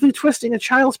 gravely twisting a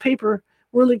child's paper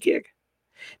whirligig.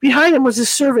 Behind him was his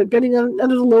servant, bending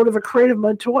under the load of a crate of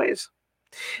mud toys.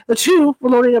 The two were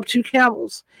loading up 2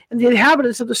 camels, and the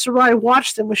inhabitants of the Sarai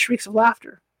watched them with shrieks of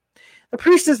laughter. The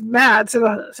priest is mad, said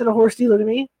a horse dealer to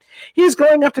me. He is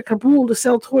going up to Kabul to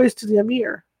sell toys to the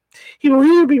Emir. He will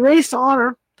either be raised to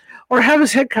honor or have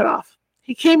his head cut off.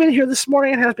 He came in here this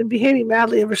morning and has been behaving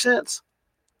madly ever since.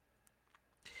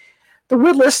 The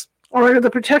witless are under the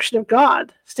protection of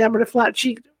God, stammered a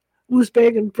flat-cheeked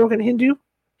Uzbek and broken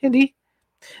Hindi.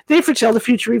 They foretell the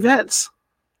future events.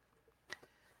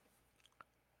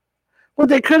 Well,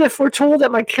 they could have foretold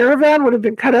that my caravan would have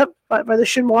been cut up by the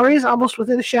Shinwaris almost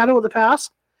within the shadow of the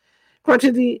pass.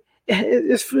 According to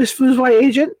this Fuzwai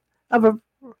agent of a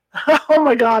oh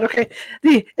my God, okay,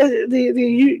 the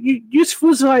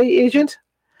Fuzwai agent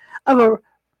of a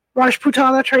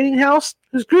Rajputana trading house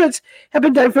whose goods have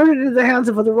been diverted into the hands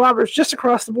of other robbers just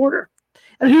across the border,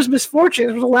 and whose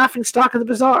misfortunes were the laughing stock of the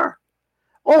bazaar.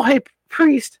 Oh, hey,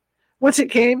 priest, whence it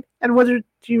came, and whither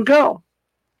do you go?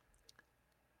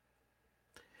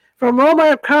 From Rome I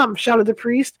have come, shouted the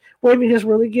priest, waving his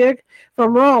whirligig.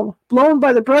 From Rome, blown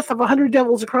by the breath of 100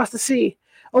 devils across the sea.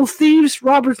 O thieves,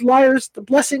 robbers, liars, the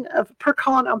blessing of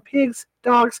Perkhan on pigs,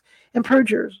 dogs, and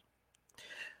perjurers.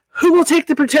 Who will take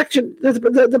the protection,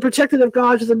 the protected of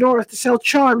gods of the north to sell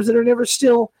charms that are never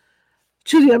still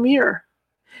to the Emir?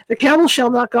 The camel shall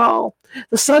not gall,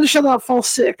 the son shall not fall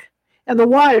sick, and the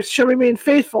wives shall remain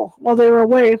faithful while they are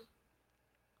away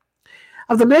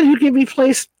of the men who give me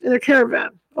place in their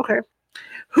caravan. Okay.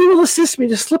 Who will assist me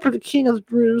to slipper the king of the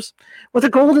brews with a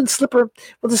golden slipper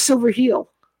with a silver heel?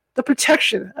 The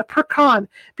protection of Perkhan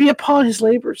be upon his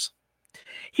labors.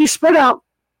 He spread out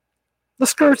the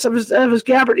skirts of his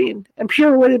gabardine and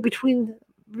pirouetted between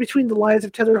the lines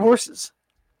of tethered horses.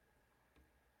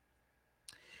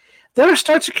 There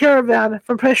starts a caravan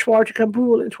from Peshawar to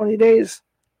Kabul in 20 days.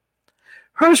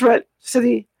 Hersret, said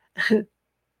he.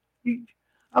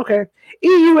 Okay.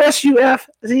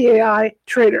 EUSUFZAI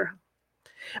trader.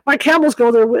 My camels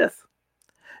go therewith.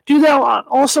 Do thou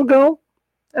also go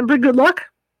and bring good luck?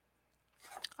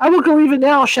 I will go even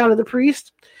now, shouted the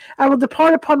priest. I will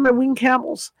depart upon my winged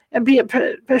camels and be at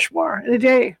Peshawar in a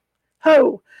day.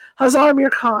 Ho, Hazar Mir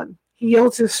Khan, he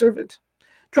yelled to his servant.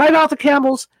 Drive out the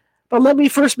camels, but let me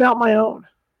first mount my own.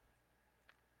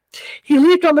 He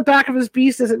leaped on the back of his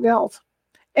beast as it knelt,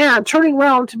 and, turning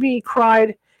round to me,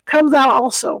 cried, Come thou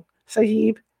also,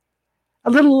 Sahib, a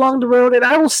little along the road, and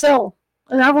I will sell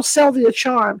thee a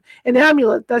charm, an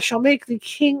amulet that shall make thee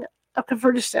king of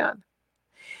Kurdistan.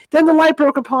 Then the light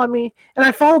broke upon me, and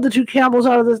I followed the two camels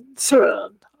out of the...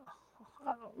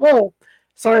 Oh,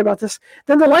 sorry about this.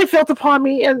 Then the light fell upon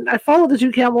me, and I followed the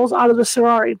two camels out of the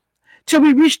Sarari, till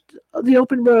we reached the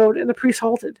open road, and the priest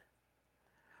halted.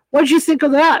 What did you think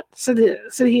of that? Said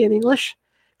he in English.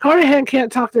 Carnahan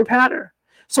can't talk their patter,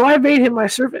 so I made him my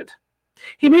servant.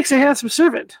 He makes a handsome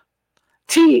servant.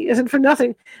 Tea isn't for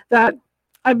nothing that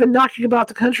I've been knocking about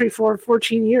the country for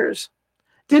 14 years.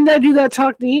 Didn't I do that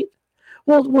talk neat?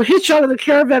 We'll hitch out of the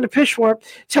caravan to Peshawar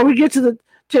till we get to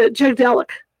Jagdalik,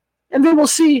 and then we'll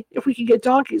see if we can get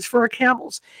donkeys for our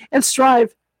camels and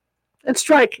strike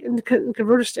in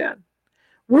Kurdistan.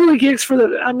 Whirligigs for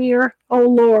the Amir, oh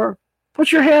Lord.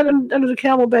 Put your hand under the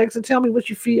camel bags and tell me what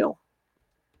you feel.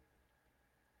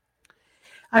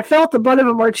 I felt the butt of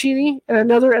a martini and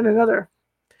another.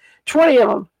 20 of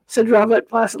them, said Ravat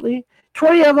placidly.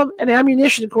 20 of them and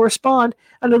ammunition to correspond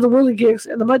under the whirligigs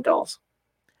and the mud dolls.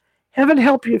 Heaven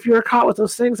help you if you are caught with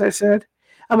those things, I said.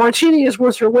 A martini is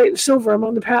worth her weight in silver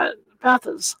among the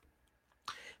pathas.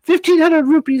 1,500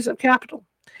 rupees of capital.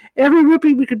 Every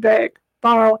rupee we could bag,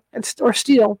 borrow, or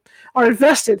steal are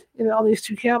invested in all these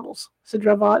two camels, said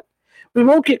Ravat. We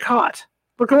won't get caught.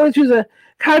 We're going through the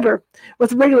Khyber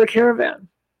with a regular caravan.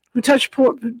 Who'd touch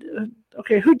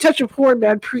a poor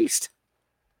mad priest?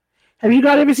 Have you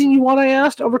got everything you want, I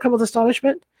asked, overcome with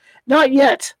astonishment. Not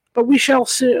yet, but we shall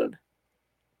soon.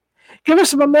 Give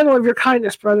us a memento of your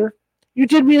kindness, brother. You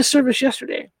did me a service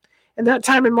yesterday, and that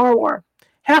time in Marwar.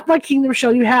 Half my kingdom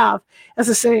shall you have, as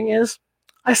the saying is.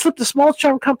 I slipped a small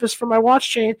charm compass from my watch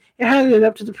chain and handed it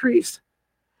up to the priest.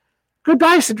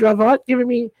 Goodbye, said Ravat, giving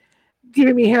me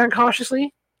hand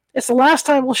cautiously. It's the last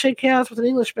time we'll shake hands with an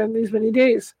Englishman these many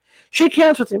days. Shake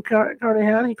hands with him,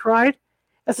 Carnahan, he cried,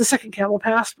 as the second camel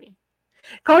passed me.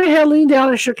 Carnahan leaned down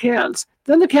and shook hands.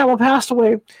 Then the camel passed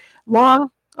away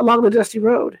along the dusty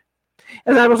road,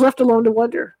 and I was left alone to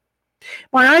wonder.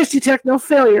 My eyes detect no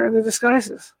failure in the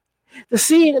disguises. The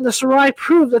scene in the Sarai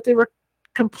proved that they were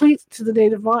complete to the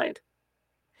native mind.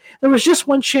 There was just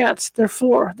one chance,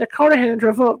 therefore, that Carnahan and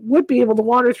Dravot would be able to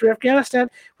wander through Afghanistan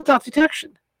without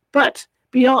detection. But,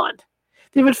 beyond,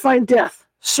 they would find death,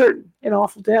 certain and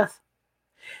awful death.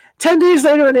 10 days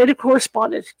later, a native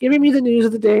correspondent, giving me the news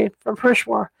of the day from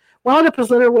Peshawar, wound up his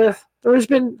letter with, There has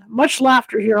been much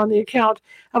laughter here on the account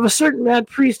of a certain mad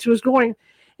priest who is going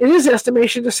in his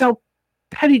estimation, to sell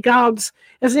petty gauds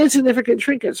as insignificant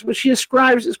trinkets, which he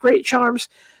ascribes as great charms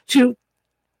to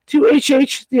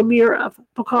H.H., the Emir of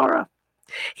Bukhara.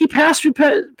 He passed through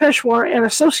Peshawar and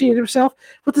associated himself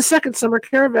with the second summer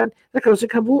caravan that goes to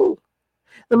Kabul.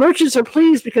 The merchants are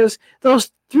pleased because, though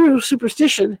through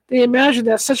superstition, they imagine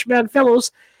that such mad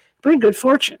fellows bring good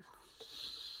fortune.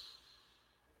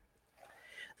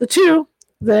 The two,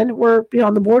 then, were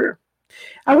beyond the border.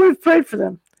 I would have prayed for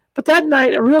them, but that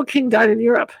night a real king died in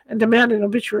Europe and demanded an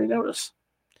obituary notice.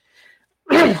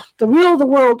 The wheel of the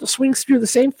world swings through the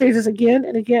same phases again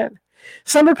and again.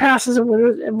 Summer passes and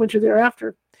winter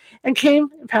thereafter, and came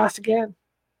and passed again.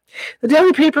 The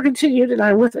daily paper continued, and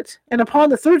I with it, and upon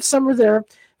the third summer there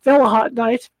fell a hot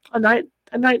night, a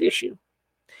night issue,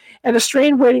 and a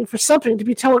strain waiting for something to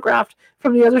be telegraphed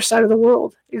from the other side of the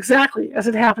world, exactly as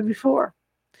it happened before.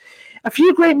 A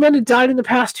few great men had died in the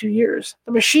past 2 years.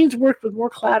 The machines worked with more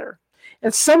clatter,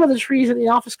 and some of the trees in the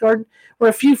office garden were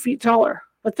a few feet taller,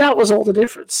 but that was all the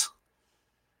difference.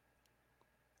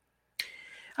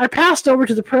 I passed over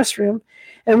to the press room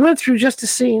and went through just the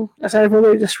scene as I have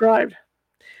already described.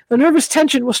 The nervous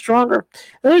tension was stronger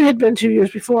than it had been 2 years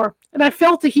before, and I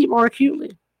felt the heat more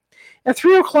acutely. At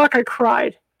 3 o'clock I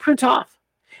cried, "Print off,"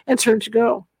 and turned to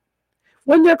go.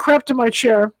 When there crept to my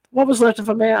chair what was left of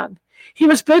a man. He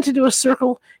was bent into a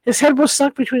circle, his head was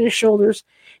sunk between his shoulders,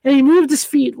 and he moved his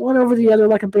feet one over the other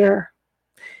like a bear.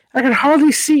 I could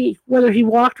hardly see whether he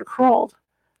walked or crawled.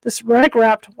 This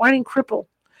rag-wrapped, whining cripple,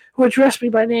 who addressed me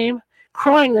by name,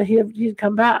 crying that he had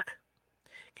come back.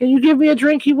 "Can you give me a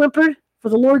drink?" he whimpered. "For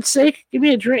the Lord's sake, give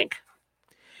me a drink."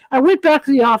 I went back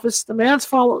to the office, the man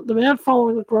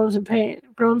following with groans of pain,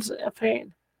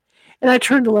 and I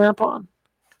turned the lamp on.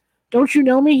 "Don't you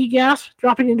know me?" he gasped,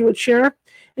 dropping into a chair,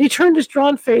 and he turned his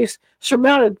drawn face,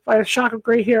 surmounted by a shock of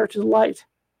gray hair, to the light.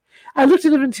 I looked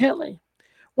at him intently.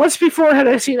 Once before had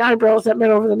I seen eyebrows that met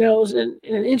over the nose in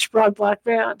an inch-broad black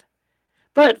band,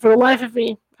 but for the life of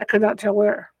me, I could not tell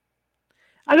where.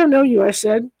 "I don't know you," I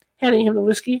said, handing him the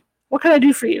whiskey. "What can I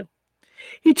do for you?"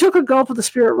 He took a gulp of the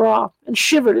spirit raw and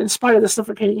shivered in spite of the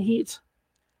suffocating heat.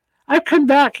 "I've come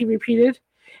back," he repeated,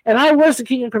 "and I was the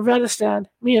king of Kurvanistan,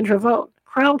 me and Dravot,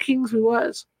 crown kings we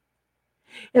was.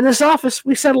 In this office,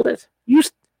 we settled it.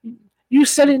 You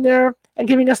sitting there and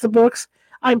giving us the books.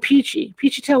 I'm Peachy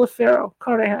Taliaferro,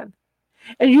 Carnahan.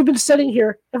 And you've been sitting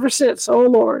here ever since, oh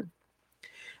Lord."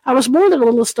 I was more than a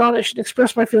little astonished and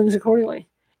expressed my feelings accordingly.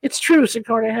 "It's true," said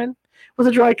Carnahan, with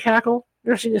a dry cackle,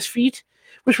 nursing his feet,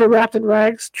 which were wrapped in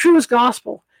rags. "True as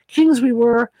gospel. Kings we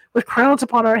were, with crowns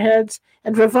upon our heads,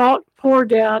 and Dravot, poor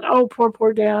Dan, oh,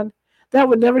 poor Dan, that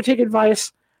would never take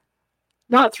advice,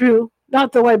 not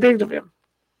though I begged of him."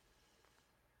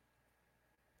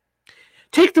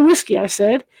 "Take the whiskey," I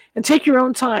said, "and take your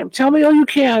own time. Tell me all you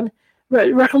can,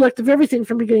 recollect of everything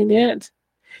from beginning to end.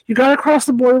 You got across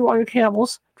the border on your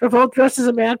camels, Dravot dressed as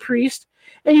a mad priest,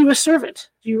 and you a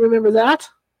servant. Do you remember that?"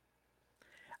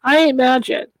 "I ain't mad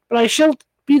yet, but I shall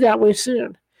be that way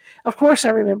soon. Of course I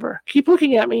remember. Keep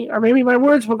looking at me, or maybe my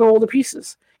words will go all to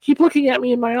pieces. Keep looking at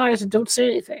me in my eyes and don't say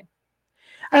anything."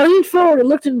 I leaned forward and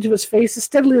looked into his face as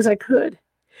steadily as I could.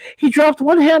 He dropped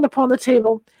one hand upon the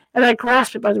table, and I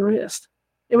grasped it by the wrist.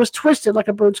 It was twisted like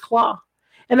a bird's claw,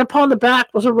 and upon the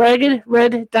back was a ragged,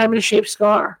 red, diamond-shaped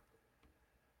scar.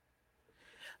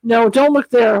 "No, don't look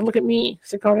there. Look at me,"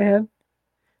 said Carnahan.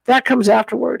 "That comes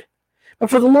afterward. But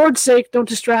for the Lord's sake, don't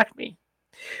distract me.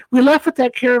 We left with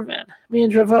that caravan, me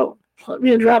and Dravot,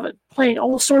 playing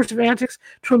all sorts of antics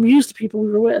to amuse the people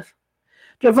we were with.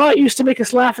 Dravot used to make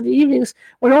us laugh in the evenings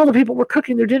when all the people were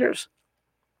cooking their dinners,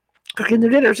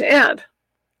 and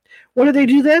what did they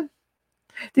do then?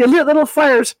 They lit little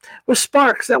fires with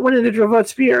sparks that went into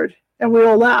Dravot's beard, and we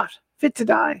all laughed, fit to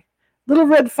die. Little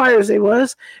red fires they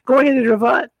was, going into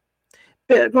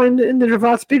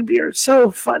Dravot's big beard. So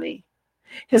funny.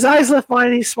 His eyes left mine,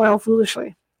 and he smiled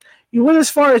foolishly. "You went as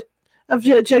far as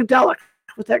Jagdalak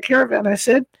with that caravan," I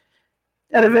said,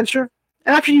 at a venture,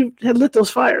 "after you had lit those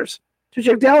fires. To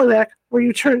Jagdalak, where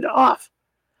you turned off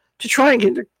to try and get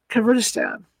into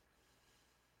Kurdistan."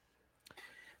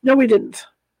 "No, we didn't.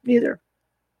 Neither."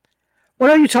 "What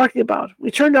are you talking about?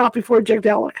 We turned off before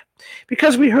Jagdalak,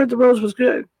 because we heard the roads was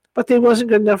good, but they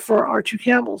wasn't good enough for our 2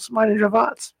 camels, mine and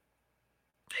Dravot's.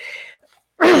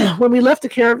 When we left the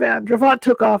caravan, Dravot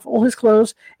took off all his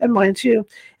clothes, and mine too,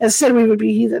 and said we would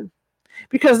be heathen,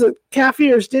 because the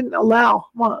Kafirs didn't allow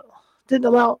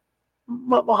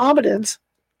Mohammedans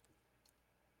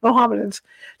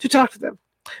to talk to them.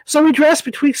 So we dressed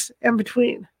betwixt and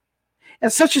between.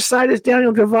 And such a sight as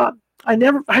Daniel Dravot I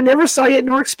never saw yet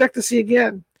nor expect to see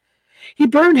again. He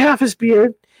burned half his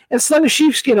beard, and slung a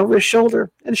sheepskin over his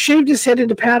shoulder, and shaved his head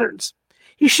into patterns.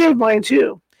 He shaved mine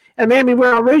too, and made me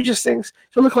wear outrageous things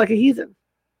to look like a heathen.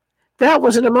 That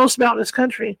was in a most mountainous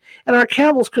country, and our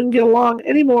camels couldn't get along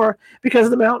any more because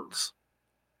of the mountains.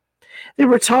 They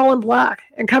were tall and black,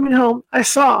 and coming home, I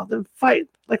saw them fight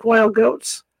like wild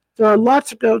goats. There are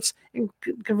lots of goats in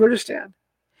Kurdistan.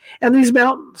 And these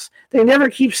mountains, they never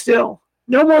keep still.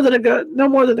 No more than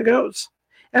the goats.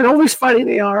 And always fighting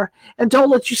they are, and don't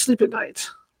let you sleep at night.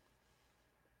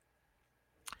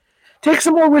 Take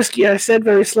some more whiskey, I said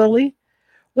very slowly.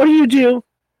 What do you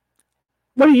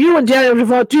and Daniel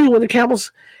Devout do when the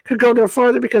camels could go no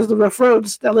farther because of the rough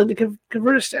roads that led to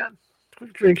Kurdistan?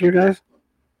 Quick drink here, guys.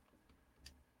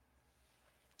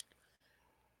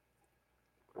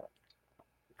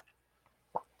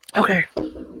 Okay.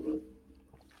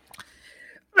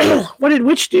 What did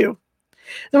which do?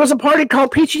 There was a party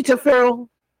called Peachy Tefero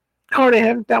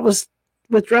Carnahan that was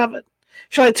with Dravid.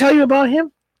 Shall I tell you about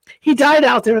him? He died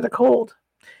out there in the cold.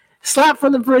 Slapped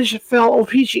from the bridge fell old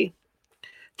Peachy,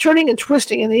 turning and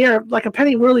twisting in the air like a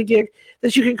penny whirligig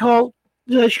that you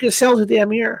could sell to the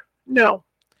emir. No.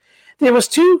 There was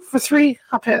 2 for 3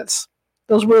 ha'pence,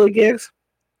 those whirligigs.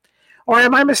 Or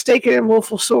am I mistaken and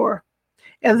woeful sore?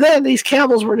 And then these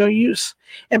camels were no use.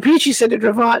 And Peachy said to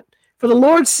Dravat, for the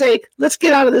Lord's sake, let's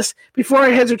get out of this before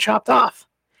our heads are chopped off.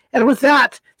 And with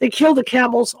that, they killed the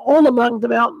camels all among the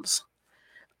mountains,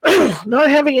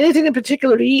 not having anything in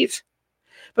particular to eat.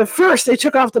 But first they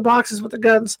took off the boxes with the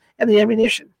guns and the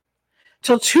ammunition,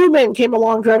 till 2 men came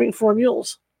along driving 4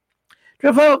 mules.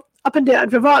 Dravat up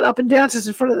and dances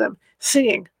in front of them,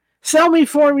 singing, "Sell me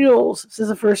 4 mules," says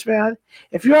the first man.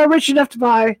 "If you are rich enough to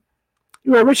buy,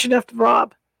 you are rich enough to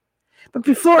rob." But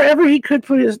before ever he could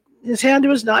put his hand to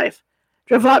his knife,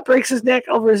 Dravat breaks his neck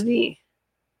over his knee,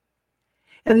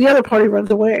 and the other party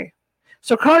runs away.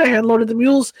 So Carnahan loaded the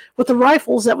mules with the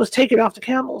rifles that was taken off the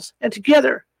camels, and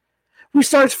together we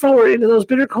starts forward into those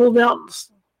bitter cold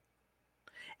mountains,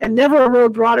 and never a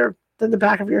road broader than the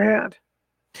back of your hand.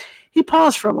 He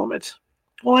paused for a moment,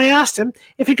 while I asked him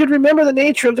if he could remember the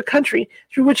nature of the country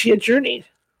through which he had journeyed.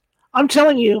 I'm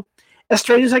telling you, as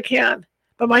straight as I can,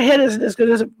 but my head isn't as good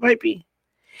as it might be.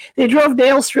 They drove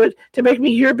nails through it to make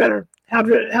me hear better how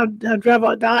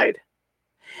Dravat died.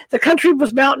 The country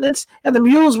was mountainous, and the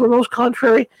mules were most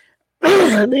contrary,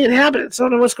 and the inhabitants, I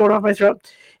don't know what's going on my throat,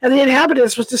 and the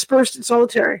inhabitants was dispersed and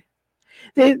solitary.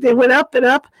 They went up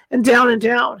and down and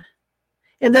down.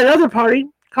 And that other party,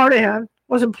 Carnahan,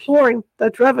 was imploring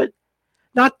Dravid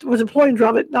not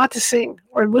to sing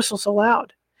or whistle so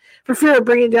loud, for fear of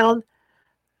bringing down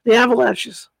the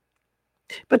avalanches.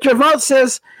 But Dravat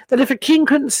says that if a king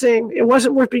couldn't sing, it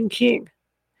wasn't worth being king,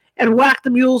 and whacked the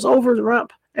mules over the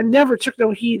rump, and never took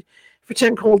no heed for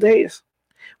 10 cold days.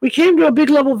 We came to a big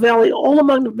level valley all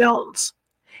among the mountains,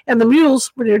 and the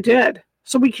mules were near dead,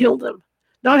 so we killed them,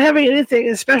 not having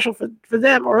anything special for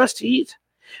them or us to eat.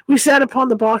 We sat upon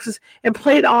the boxes and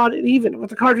played odd and even with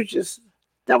the cartridges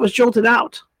that was jolted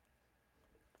out.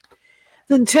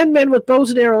 Then 10 men with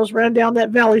bows and arrows ran down that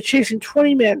valley, chasing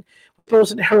 20 men with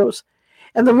bows and arrows,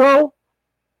 and the row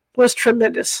was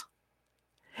tremendous.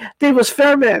 They was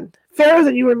fair men, fairer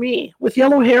than you or me, with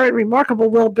yellow hair and remarkably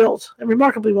well built.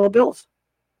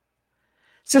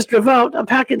 Says Dravat,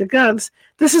 unpacking the guns,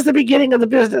 "This is the beginning of the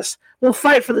business. We'll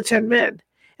fight for the 10 men.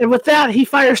 And with that, he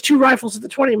fires 2 rifles at the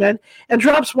 20 men and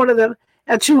drops one of them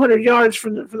at 200 yards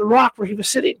from the rock where he was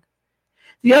sitting.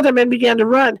 The other men began to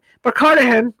run, but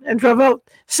Carnahan and Dravat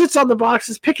sits on the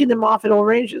boxes, picking them off at all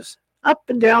ranges, up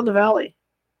and down the valley.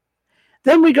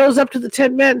 Then we goes up to the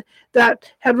 10 men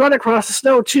that had run across the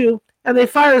snow too, and they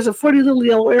fires a 40 little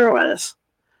yellow arrow at us.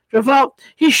 Dravat,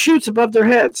 he shoots above their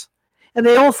heads, and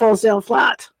they all falls down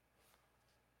flat.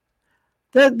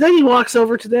 Then he walks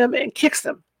over to them and kicks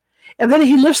them, and then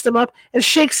he lifts them up and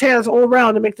shakes hands all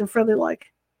around to make them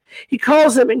friendly-like. He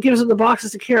calls them and gives them the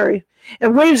boxes to carry,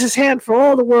 and waves his hand for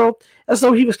all the world as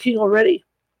though he was king already.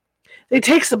 They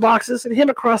takes the boxes and him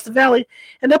across the valley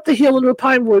and up the hill into a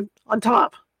pine wood on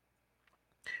top,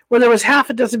 where there was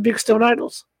 6 big stone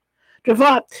idols.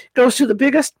 Dravat goes to the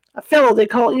biggest, a fellow they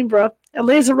call Imbra, and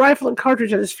lays a rifle and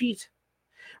cartridge at his feet,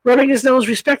 rubbing his nose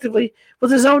respectively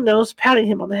with his own nose, patting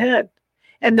him on the head,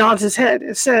 and nods his head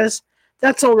and says,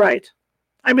 "That's all right.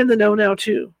 I'm in the know now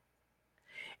too.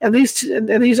 And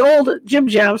these old Jim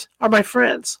Jams are my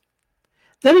friends."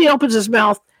 Then he opens his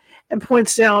mouth and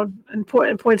points down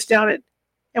it.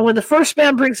 And when the first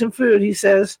man brings him food, he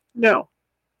says, "No."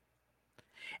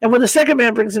 And when the second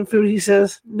man brings him food, he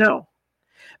says, "No."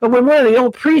 But when one of the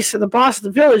old priests and the boss of the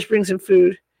village brings him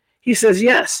food, he says,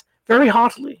 "Yes," very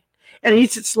haughtily, and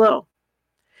eats it slow.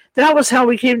 That was how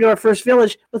we came to our first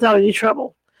village without any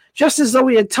trouble. just as though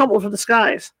we had tumbled from the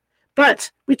skies.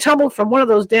 But we tumbled from one of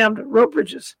those damned rope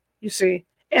bridges, you see,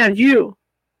 and you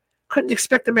couldn't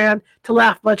expect the man to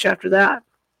laugh much after that.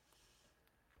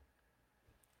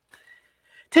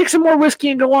 Take some more whiskey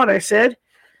and go on, I said.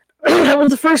 That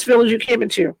was the first village you came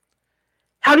into.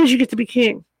 How did you get to be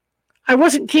king? I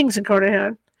wasn't king, said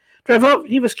Carnahan. Dravout,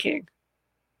 he was king.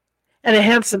 And a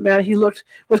handsome man he looked,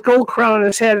 with gold crown on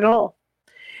his head and all.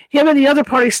 Him and the other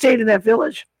party stayed in that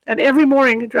village, and every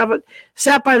morning Dravout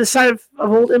sat by the side of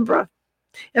old Imbra,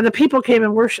 and the people came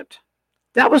and worshipped.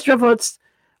 That was Dravout's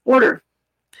order.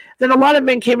 Then a lot of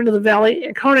men came into the valley,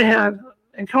 and Carnahan,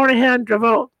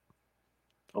 Dravout,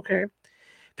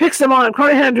 picks them on,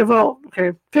 Carnahan,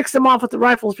 Dravout, picks them off with the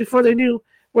rifles before they knew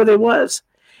where they was,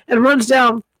 and runs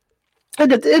down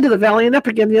into the valley and up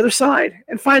again the other side,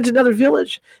 and finds another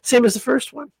village, same as the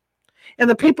first one. And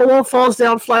the people all falls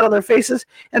down flat on their faces,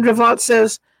 and Dravout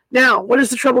says, now, what is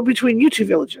the trouble between you two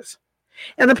villages?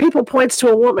 And the people points to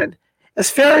a woman, as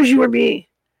fair as you or me,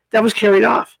 that was carried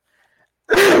off.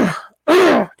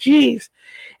 Jeez.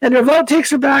 And Dravout takes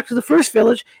her back to the first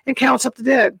village and counts up the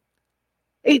dead.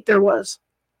 8 there was.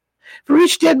 For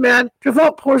each dead man,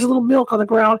 Dravout pours a little milk on the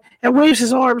ground and waves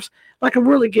his arms like a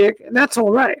whirligig, and that's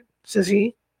all right, says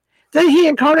he. Then he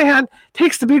and Carnahan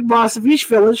takes the big boss of each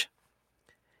village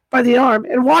by the arm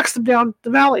and walks them down the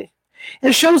valley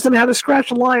and shows them how to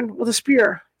scratch a line with a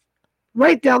spear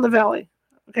right down the valley,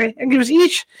 and gives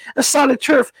each a sod of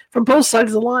turf from both sides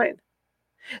of the line.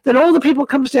 Then all the people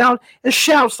comes down and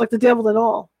shouts like the devil and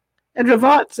all. And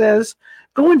Dravout says,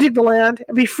 go and dig the land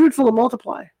and be fruitful and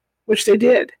multiply, which they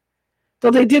did,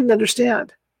 though they didn't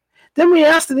understand. Then we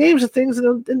asked the names of things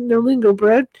in their lingo,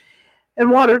 bread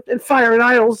and water and fire and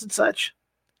idols and such.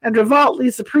 And Dravout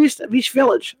leads the priest of each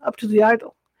village up to the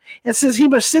idol and says he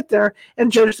must sit there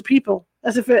and judge the people,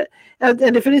 and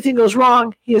if anything goes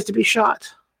wrong, he is to be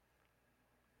shot.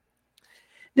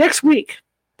 Next week,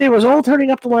 they was all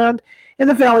turning up the land in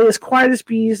the valley as quiet as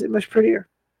bees and much prettier.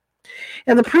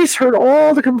 And the priest heard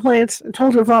all the complaints and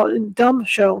told Dravout in dumb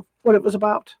show what it was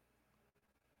about.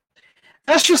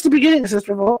 That's just the beginning, says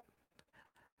Dravout.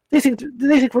 They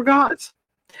think we're gods.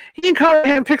 He and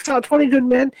Carnahan picks out 20 good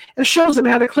men and shows them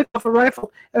how to click off a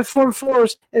rifle and form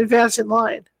fours and advance in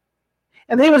line.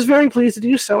 And they was very pleased to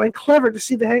do so and clever to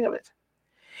see the hang of it.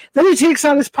 Then he takes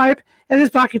out his pipe and his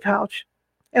baccy pouch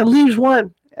and leaves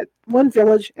one at one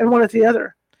village and one at the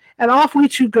other. And off we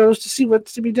two goes to see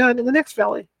what's to be done in the next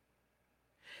valley.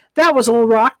 That was Old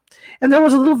Rock, and there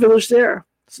was a little village there.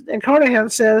 And Carnahan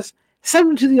says, send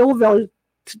them to the old valley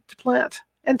to plant,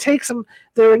 and takes them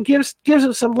there and gives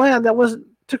them some land that wasn't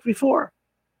took before.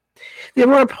 They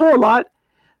were a poor lot,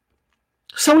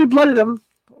 so we blooded them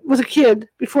with a kid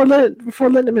before letting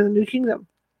them in the new kingdom.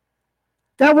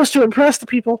 That was to impress the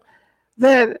people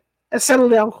then and settle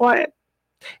down quiet.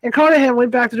 And Carnahan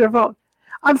went back to Dravout.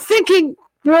 I'm thinking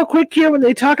real quick here when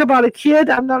they talk about a kid,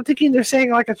 I'm not thinking they're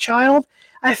saying like a child.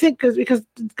 I think because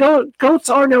goats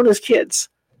are known as kids.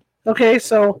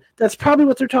 So that's probably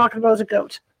what they're talking about as a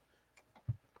goat.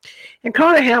 And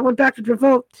Carnahan went back to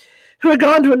Dravout, who had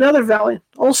gone to another valley,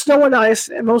 all snow and ice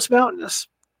and most mountainous.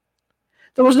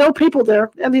 There was no people there,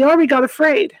 and the army got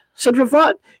afraid. So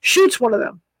Dravout shoots one of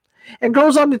them, and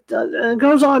goes on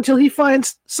until he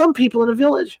finds some people in a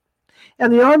village.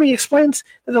 And the army explains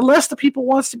that unless the people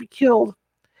wants to be killed,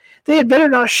 they had better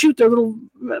not shoot their little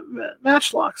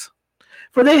matchlocks,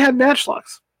 for they had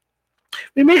matchlocks.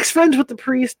 We makes friends with the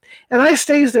priest, and I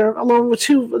stays there along with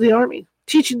 2 of the army,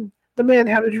 teaching the men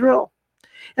how to drill.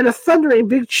 And a thundering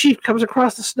big chief comes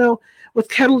across the snow with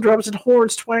kettle drums and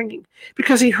horns twanging,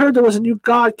 because he heard there was a new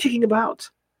god kicking about.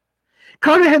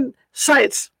 Carnahan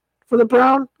sights for the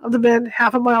brown of the men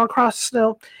half a mile across the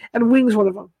snow and wings one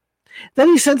of them. Then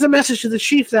he sends a message to the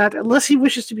chief that, unless he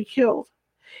wishes to be killed,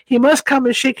 he must come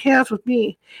and shake hands with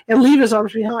me and leave his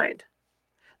arms behind.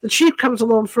 The chief comes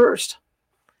alone first,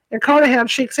 and Carnahan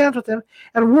shakes hands with him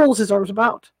and whirls his arms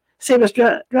about, same as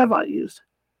Dravout used.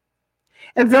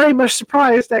 And very much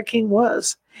surprised that king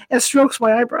was, and strokes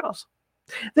my eyebrows.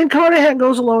 Then Carnahan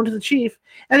goes alone to the chief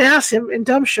and asks him in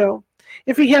dumb show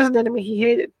if he has an enemy he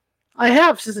hated. I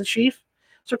have, says the chief.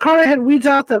 So Carnahan weeds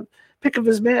out the pick of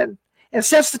his men and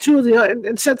sets the 2 of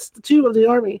the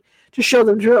army to show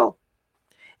them drill.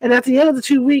 And at the end of the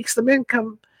 2 weeks, the men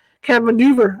can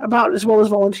maneuver about as well as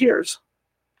volunteers.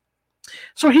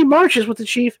 So he marches with the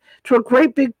chief to a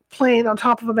great big plain on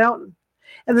top of a mountain,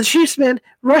 and the chief's men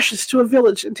rushes to a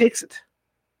village and takes it.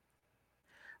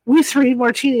 We three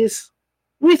martinis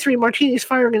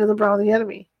firing into the brow of the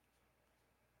enemy.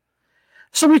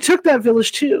 So we took that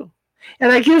village too,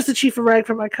 and I gives the chief a rag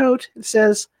from my coat and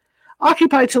says,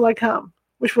 occupy till I come,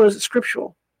 which was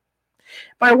scriptural.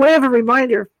 By way of a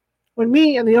reminder, when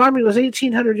me and the army was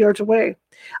 1,800 yards away,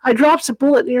 I drops a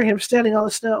bullet near him standing on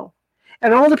the snow,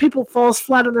 and all the people falls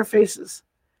flat on their faces.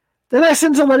 Then I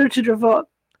sends a letter to Dravot,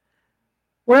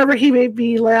 wherever he may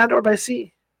be, land or by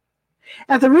sea.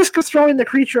 At the risk of throwing the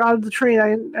creature out of the train,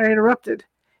 I interrupted.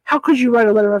 How could you write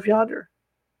a letter up yonder?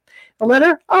 The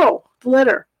letter? Oh, the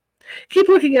letter. Keep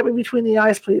looking at me between the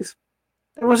eyes, please.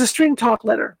 There was a string talk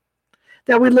letter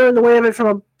that we learned the way of it from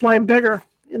a blind beggar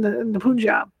in the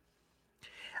Punjab.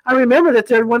 I remember that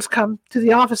there had once come to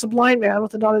the office a blind man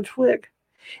with a knotted twig,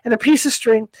 and a piece of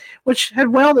string which had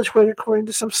wound the twig according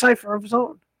to some cipher of his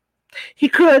own. He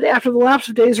could, after the lapse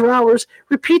of days or hours,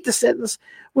 repeat the sentence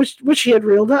which he had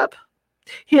reeled up.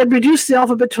 He had reduced the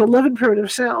alphabet to 11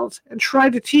 primitive sounds, and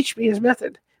tried to teach me his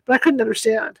method, but I couldn't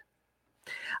understand.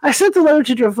 I sent the letter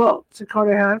to Dravot, said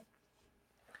Carnahan,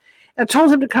 and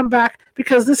told him to come back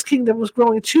because this kingdom was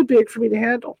growing too big for me to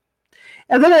handle.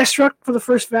 And then I struck for the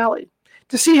first valley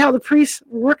to see how the priests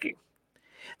were working.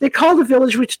 They called the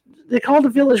village we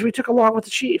took along with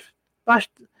the chief,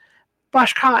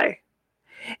 Bashkai,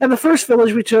 and the first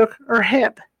village we took,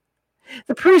 Erheb.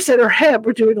 The priests at Erheb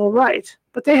were doing all right,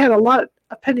 but they had a lot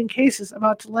of pending cases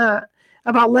about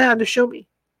land to show me.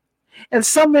 And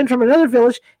some men from another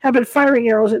village had been firing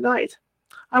arrows at night.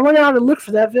 I went out and looked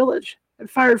for that village, and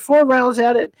fired 4 rounds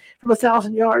at it from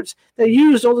 1,000 yards. They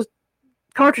used all the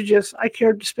cartridges I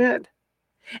cared to spend.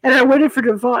 And I waited for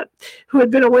Devant, who had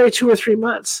been away 2 or 3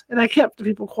 months, and I kept the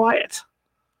people quiet.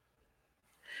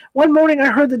 One morning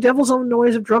I heard the devil's own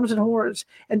noise of drums and horns,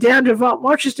 and Dan Devant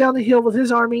marches down the hill with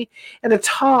his army and a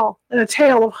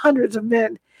tail of hundreds of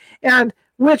men, and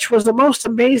which was the most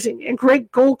amazing and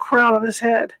great gold crown on his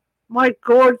head. My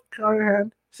God,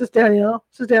 Carnahan, says Daniel.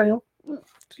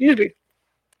 Excuse me.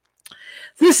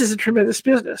 This is a tremendous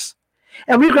business,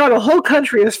 and we've got a whole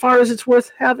country as far as it's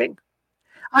worth having.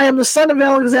 I am the son of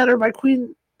Alexander by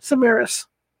Queen Samaris,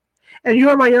 and you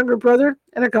are my younger brother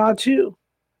and a god too.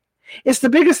 It's the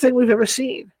biggest thing we've ever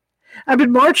seen. I've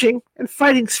been marching and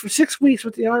fighting for 6 weeks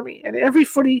with the army, and every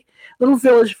footy little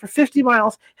village for 50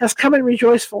 miles has come in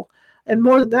rejoiceful, and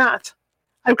more than that.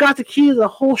 I've got the key to the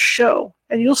whole show,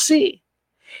 and you'll see.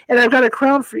 And I've got a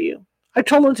crown for you. I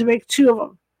told them to make 2 of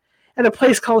them, and a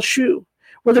place called Shu,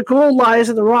 where the gold lies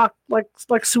in the rock like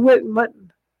suet and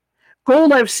mutton.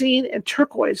 Gold I've seen, and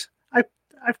turquoise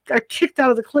I kicked out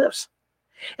of the cliffs.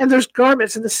 And there's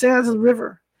garments in the sands of the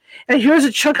river. And here's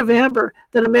a chunk of amber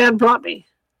that a man brought me.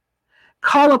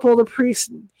 Call up all the priests,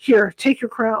 and here, take your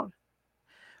crown.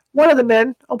 One of the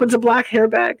men opens a black hair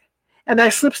bag, and I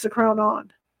slips the crown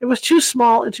on. It was too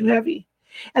small and too heavy,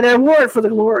 and I wore it for the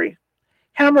glory.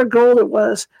 Hammered gold it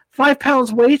was, 5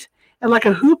 pounds weight, and like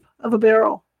a hoop of a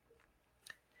barrel.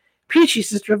 Peachy,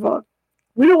 says Dravot,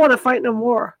 we don't want to fight no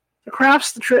more. The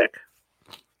craft's the trick.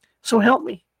 So help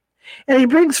me. And he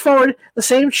brings forward the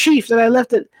same chief that I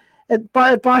left at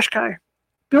Bashkai.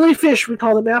 Billy Fish, we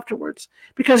called him afterwards,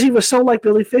 because he was so like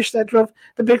Billy Fish that drove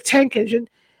the big tank engine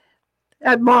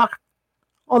at Mach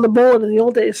on the Bolin in the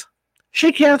old days.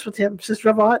 Shake hands with him, says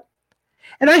Dravot.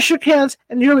 And I shook hands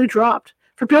and nearly dropped,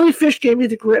 for Billy Fish gave me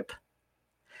the grip.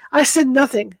 I said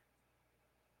nothing,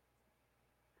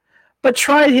 but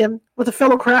tried him with a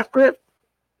fellow craft grip.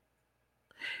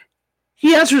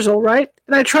 He answers all right,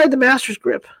 and I tried the master's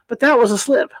grip, but that was a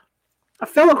slip. A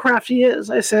fellow craft he is,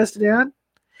 I says to Dan.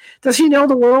 Does he know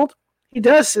the world? He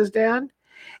does, says Dan,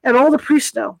 and all the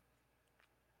priests know.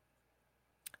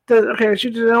 All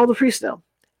the priests know.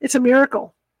 It's a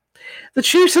miracle. The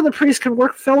chiefs and the priests can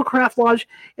work fellow craft lodge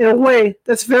in a way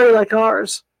that's very like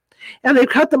ours, and they've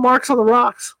cut the marks on the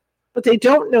rocks, but they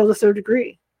don't know the 3rd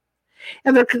degree,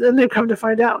 and they've come to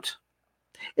find out.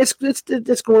 It's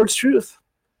Gord's truth.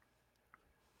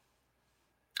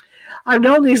 I've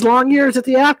known these long years that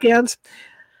the Afghans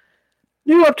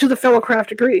knew up to the fellow craft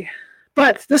degree,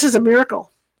 but this is a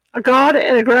miracle. A god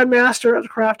and a grand master of the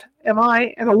craft am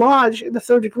I, and a lodge in the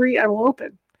 3rd degree I will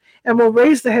open, and will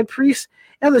raise the head priests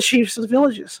and the chiefs of the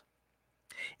villages.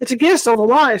 It's against all the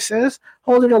law, I says,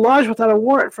 holding a lodge without a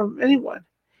warrant from anyone,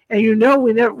 and you know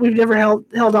we've never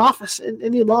held office in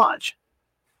any lodge.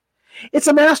 It's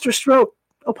a master stroke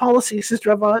of policy, says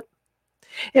Dravot.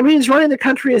 It means running the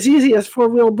country as easy as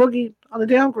 4-wheel boogie on the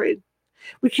downgrade.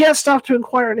 We can't stop to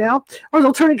inquire now, or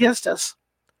they'll turn against us.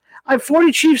 I've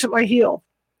 40 chiefs at my heel,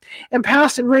 and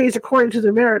passed and raised according to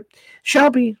their merit. Shall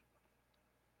be.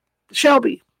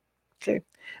 Okay.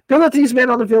 Bill at these men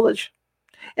on the village,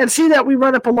 and see that we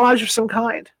run up a lodge of some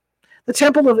kind. The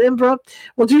temple of Imbra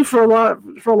will do for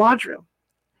a lodge room,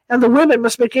 and the women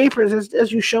must make aprons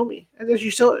as you show me, and as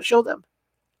you show them.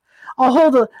 I'll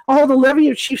hold a levy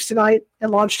of chiefs tonight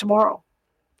and launch tomorrow.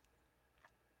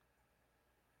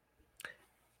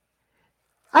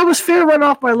 I was fair run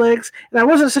off my legs, and I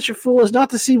wasn't such a fool as not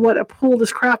to see what a pull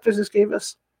this craft business gave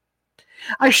us.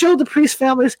 I showed the priest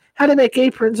families how to make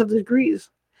aprons of the degrees.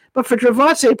 But for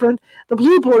Dravot's apron, the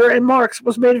blue border and marks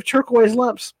was made of turquoise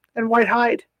lumps and white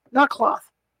hide, not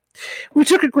cloth. We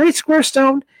took a great square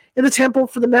stone in the temple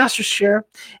for the master's chair,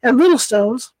 and little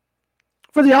stones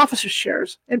for the officers'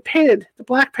 chairs, and painted the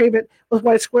black pavement with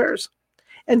white squares,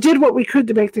 and did what we could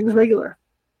to make things regular.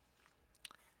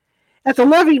 At the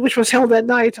levee, which was held that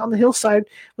night on the hillside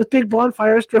with big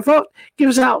bonfires, Dravot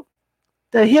gives out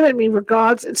that him and me were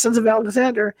gods and sons of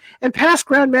Alexander, and past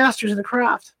grand masters in the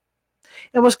craft,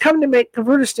 and was come to make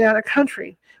Kurdistan a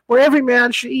country where every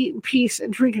man should eat in peace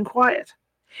and drink in quiet,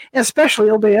 and especially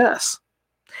obey us.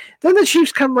 Then the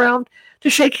chiefs come round to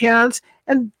shake hands,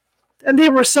 and they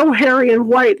were so hairy and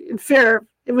white and fair,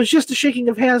 it was just like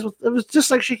shaking hands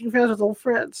with old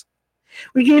friends.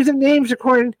 We gave them names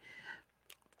according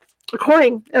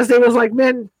as they was like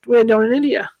men we had known in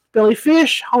India. Billy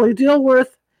Fish, Holly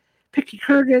Dilworth, Picky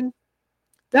Kurgan.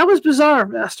 That was bizarre,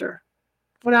 master,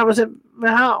 when I was at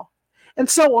Mahau, and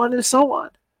so on and so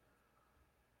on.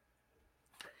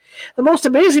 The most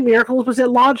amazing miracle was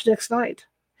at lodge next night.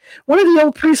 One of the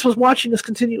old priests was watching us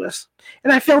continuous,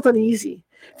 and I felt uneasy,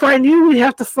 for I knew we'd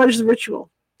have to fudge the ritual,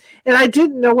 and I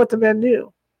didn't know what the men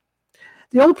knew.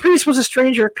 The old priest was a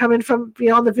stranger coming from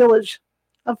beyond the village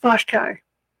of Fashkai.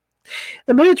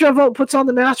 The minute Dravot puts on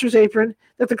the master's apron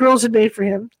that the girls had made for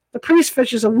him, the priest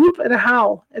fetches a whoop and a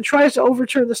howl and tries to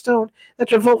overturn the stone that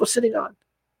Dravot was sitting on.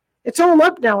 It's all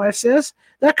up now, I says.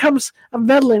 That comes of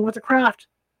meddling with the craft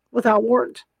without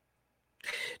warrant.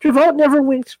 Dravot never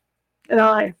winked an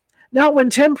eye, not when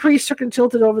 10 priests took and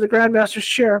tilted over the Grand Master's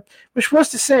chair, which was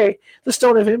to say, the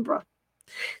stone of Imbra.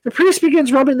 The priest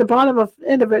begins rubbing the bottom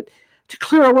end of it to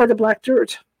clear away the black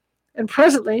dirt, and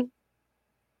presently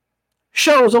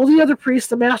shows all the other priests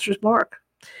the master's mark,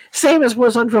 same as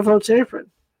was on Dravot's apron,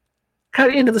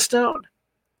 cut into the stone.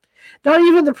 Not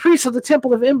even the priests of the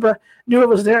temple of Imbra knew it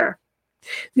was there.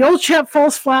 The old chap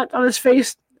falls flat on his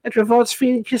face at Dravot's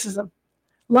feet and kisses him.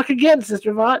 Luck again, says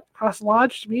Dravot, across the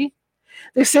lodge to me.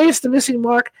 They say it's the missing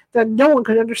mark that no one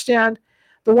could understand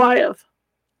the why of.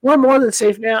 We're more than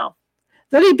safe now.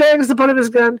 Then he bangs the butt of his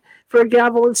gun for a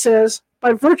gavel and says,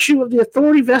 by virtue of the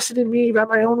authority vested in me by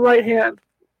my own right hand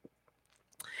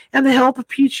and the help of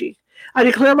Peachy, I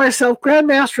declare myself Grand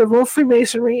Master of all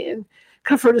Freemasonry in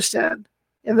Kurdistan,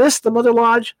 and this the Mother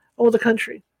Lodge of the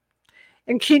country,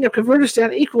 and King of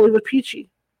Kurdistan equally with Peachy,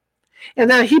 and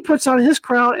that he puts on his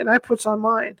crown and I puts on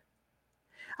mine.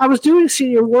 I was doing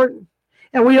senior warden,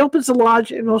 and we opens the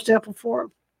lodge in most ample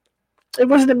form. It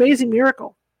was an amazing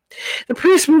miracle. The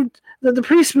priest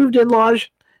moved in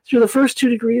lodge through the first 2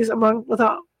 degrees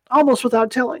almost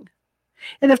without telling,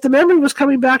 and if the memory was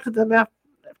coming back to them.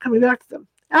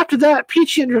 After that,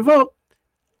 Peachy and Dravot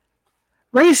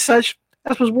raised such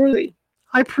as was worthy,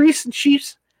 high priests and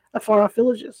chiefs of far-off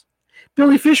villages.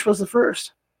 Billy Fish was the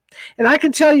first, and I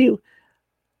can tell you,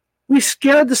 we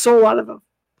scared the soul out of him.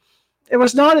 It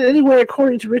was not in any way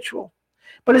according to ritual,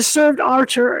 but it served our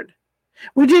turn.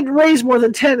 We didn't raise more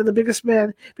than 10 of the biggest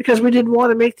men because we didn't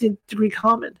want to make the degree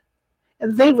common,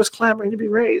 and they was clamoring to be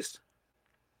raised.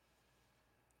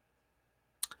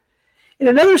 In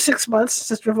another 6 months,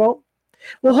 says Dravot,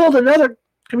 we'll hold another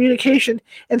communication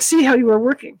and see how you are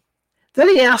working. Then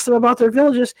he asked them about their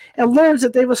villages and learns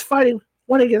that they was fighting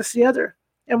one against the other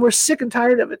and were sick and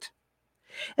tired of it.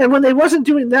 And when they wasn't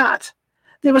doing that,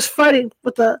 they was fighting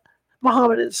with the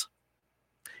Mohammedans.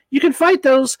 You can fight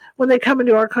those when they come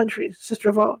into our country, says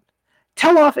Dravot.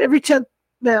 Tell off every 10th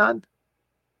man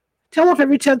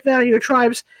of your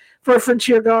tribes for a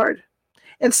frontier guard,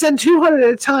 and send 200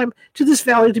 at a time to this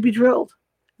valley to be drilled.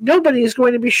 Nobody is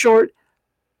going to be short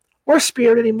or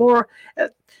speared anymore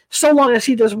so long as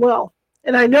he does well.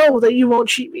 And I know that you won't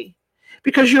cheat me,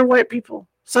 because you're white people,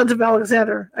 sons of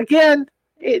Alexander. Again,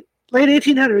 late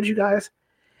 1800s, you guys.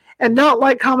 And not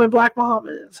like common black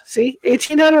Mohammedans. See?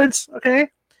 1800s, okay?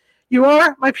 You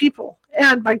are my people.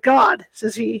 And by God,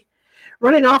 says he,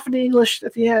 running off into English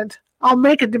at the end, I'll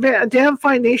make a damn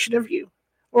fine nation of you,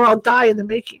 or I'll die in the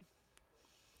making.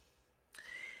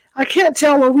 I can't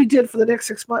tell what we did for the next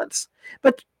 6 months,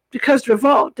 but because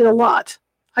Dravot did a lot,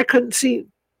 I couldn't see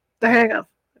the hang of.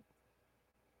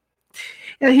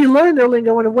 And he learned their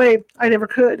lingo in a way I never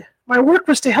could. My work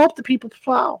was to help the people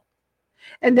plow,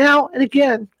 and now and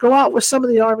again go out with some of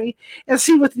the army and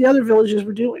see what the other villages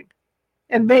were doing,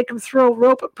 and make them throw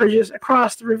rope bridges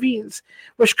across the ravines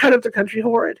which cut up the country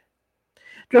horrid.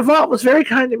 Dravot was very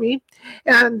kind to me,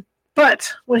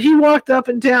 but when he walked up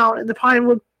and down in the pine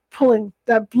wood pulling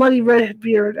that bloody red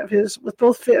beard of his with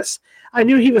both fists. I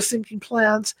knew he was thinking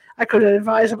plans I could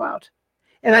advise about,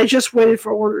 and I just waited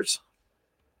for orders.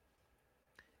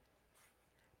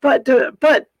 But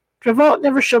Revolt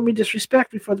never showed me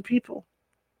disrespect before the people.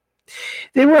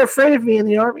 They were afraid of me in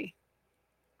the army,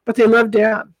 but they loved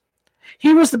Dan.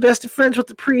 He was the best of friends with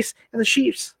the priests and the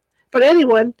chiefs, but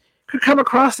anyone could come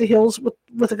across the hills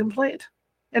with a complaint,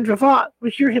 and Revolt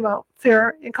would hear him out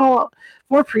there and call out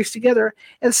more priests together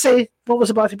and say what was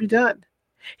about to be done.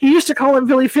 He used to call him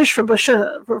Billy Fish from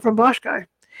Boschkai,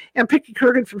 and Picky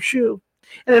Kurgan from Shu,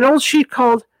 and an old chief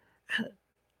called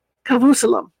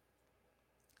Kavusalam.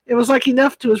 It was like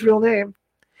enough to his real name,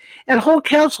 and hold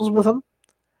councils with him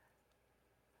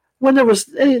when there was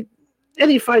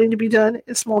any fighting to be done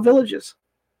in small villages.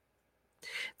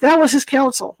 That was his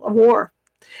council of war,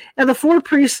 and the 4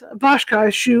 priests,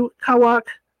 Boschkai, Shu, Kawak,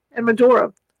 and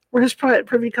Medora, were his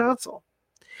privy council.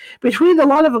 Between the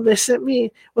lot of them, they sent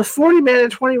me with 40 men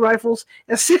and 20 rifles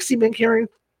and 60 men carrying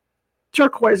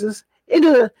turquoises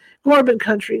into the Gorban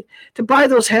country to buy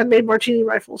those handmade martini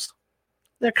rifles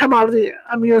that come out of the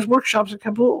Amir's workshops in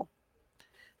Kabul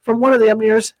from one of the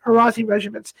Amir's Harati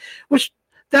regiments, which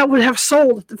that would have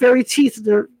sold the very teeth of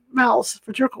their mouths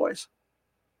for turquoise.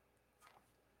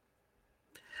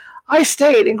 I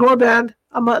stayed in Gorban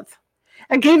a month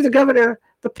and gave the governor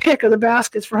the pick of the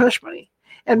baskets for hush money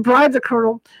and bribed the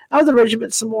colonel of the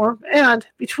regiment some more, and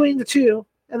between the two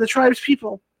and the tribe's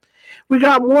people, we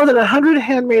got more than 100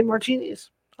 handmade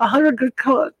martinis, 100 good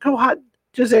Kohat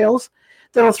Jazales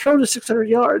that'll throw to 600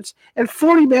 yards, and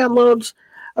 40 man loads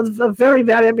of very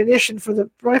bad ammunition for the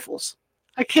rifles.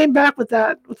 I came back with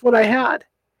what I had,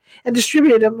 and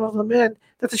distributed them among the men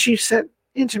that the chief sent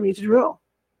into me to drill.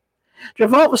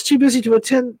 Revolt was too busy to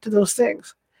attend to those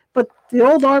things, but the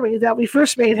old army that we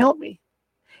first made helped me,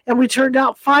 and we turned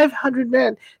out 500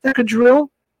 men that could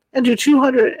drill, and do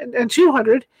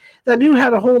 200 that knew how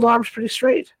to hold arms pretty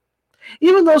straight.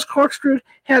 Even those corkscrewed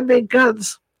handmade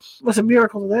guns was a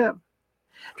miracle to them.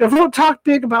 Revolt talked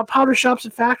big about powder shops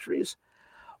and factories,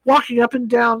 walking up and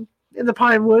down in the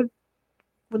pine wood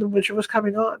when the winter was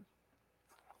coming on.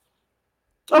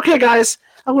 Okay, guys,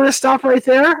 I'm going to stop right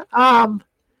there.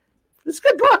 It's a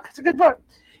good book. It's a good book.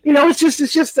 You know, it's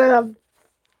just the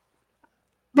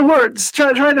words,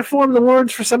 trying to form the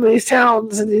words for some of these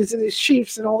towns and these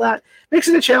chiefs and all that. Makes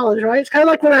it a challenge, right? It's kind of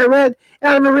like when I read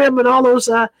Adam Rim and all those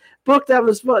book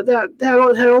that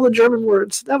had all the German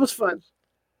words. That was fun.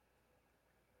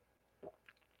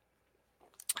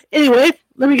 Anyway,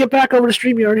 let me get back over to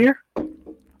StreamYard here.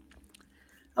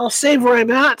 I'll save where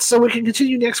I'm at so we can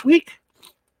continue next week.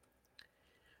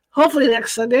 Hopefully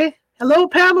next Sunday. Hello,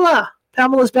 Pamela.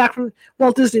 Pamela's back from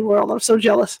Walt Disney World. I'm so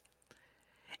jealous.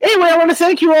 Anyway, I want to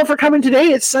thank you all for coming today.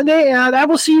 It's Sunday, and I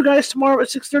will see you guys tomorrow at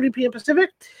 6:30 p.m.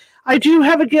 Pacific. I do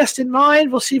have a guest in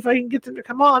mind. We'll see if I can get them to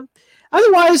come on.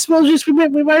 Otherwise,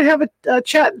 we might have a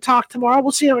chat and talk tomorrow.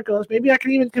 We'll see how it goes. Maybe I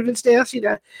can even convince Nancy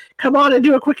to come on and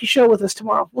do a quickie show with us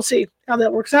tomorrow. We'll see how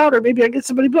that works out, or maybe I get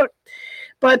somebody booked.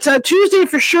 But Tuesday,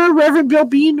 for sure, Reverend Bill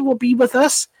Bean will be with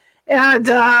us. And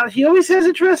he always has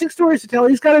interesting stories to tell.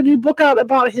 He's got a new book out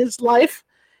about his life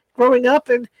growing up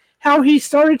and how he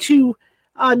started to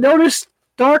notice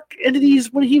dark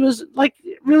entities when he was like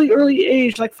really early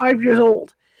age, like 5 years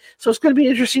old. So it's going to be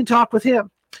an interesting talk with him.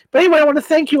 But anyway, I want to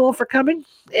thank you all for coming.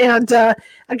 And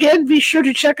again, be sure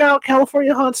to check out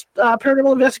California Haunts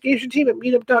Paranormal Investigation Team at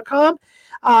meetup.com.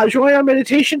 Join our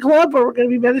meditation club where we're going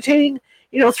to be meditating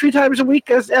 3 times a week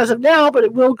as of now, but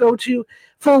it will go to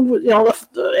full,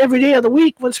 every day of the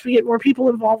week once we get more people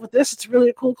involved with this. It's really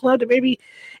a cool club to maybe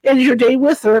end your day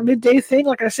with, or a midday thing.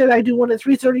 Like I said, I do one at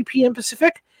 3:30 p.m.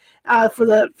 Pacific for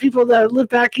the people that live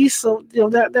back east. So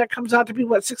that comes out to be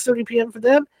 6:30 p.m. for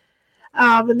them.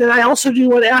 And then I also do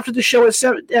one after the show at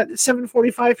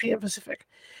 7:45 p.m. Pacific.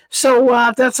 So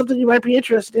if that's something you might be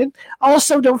interested in.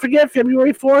 Also, don't forget,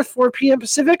 February 4th, 4 p.m.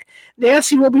 Pacific,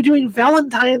 Nancy will be doing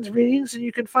Valentine's readings, and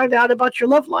you can find out about your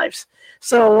love lives.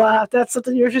 So if that's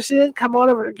something you're interested in, come on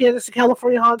over. Again, it's the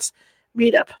California Haunts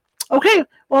Meetup. Okay,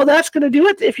 well, that's going to do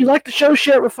it. If you like the show,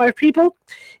 share it with 5 people.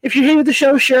 If you hated the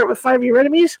show, share it with 5 of your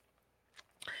enemies.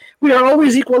 We are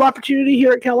always equal opportunity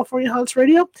here at California Haunts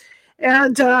Radio.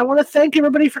 And I want to thank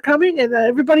everybody for coming, and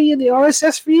everybody in the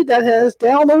RSS feed that has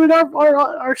downloaded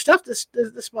our stuff this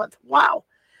month. Wow.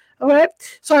 All right.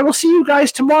 So I will see you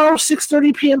guys tomorrow,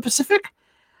 6:30 p.m. Pacific.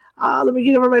 Let me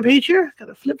get over my page here. Got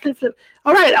to flip.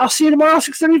 All right. I'll see you tomorrow,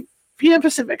 6:30 p.m.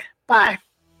 Pacific. Bye.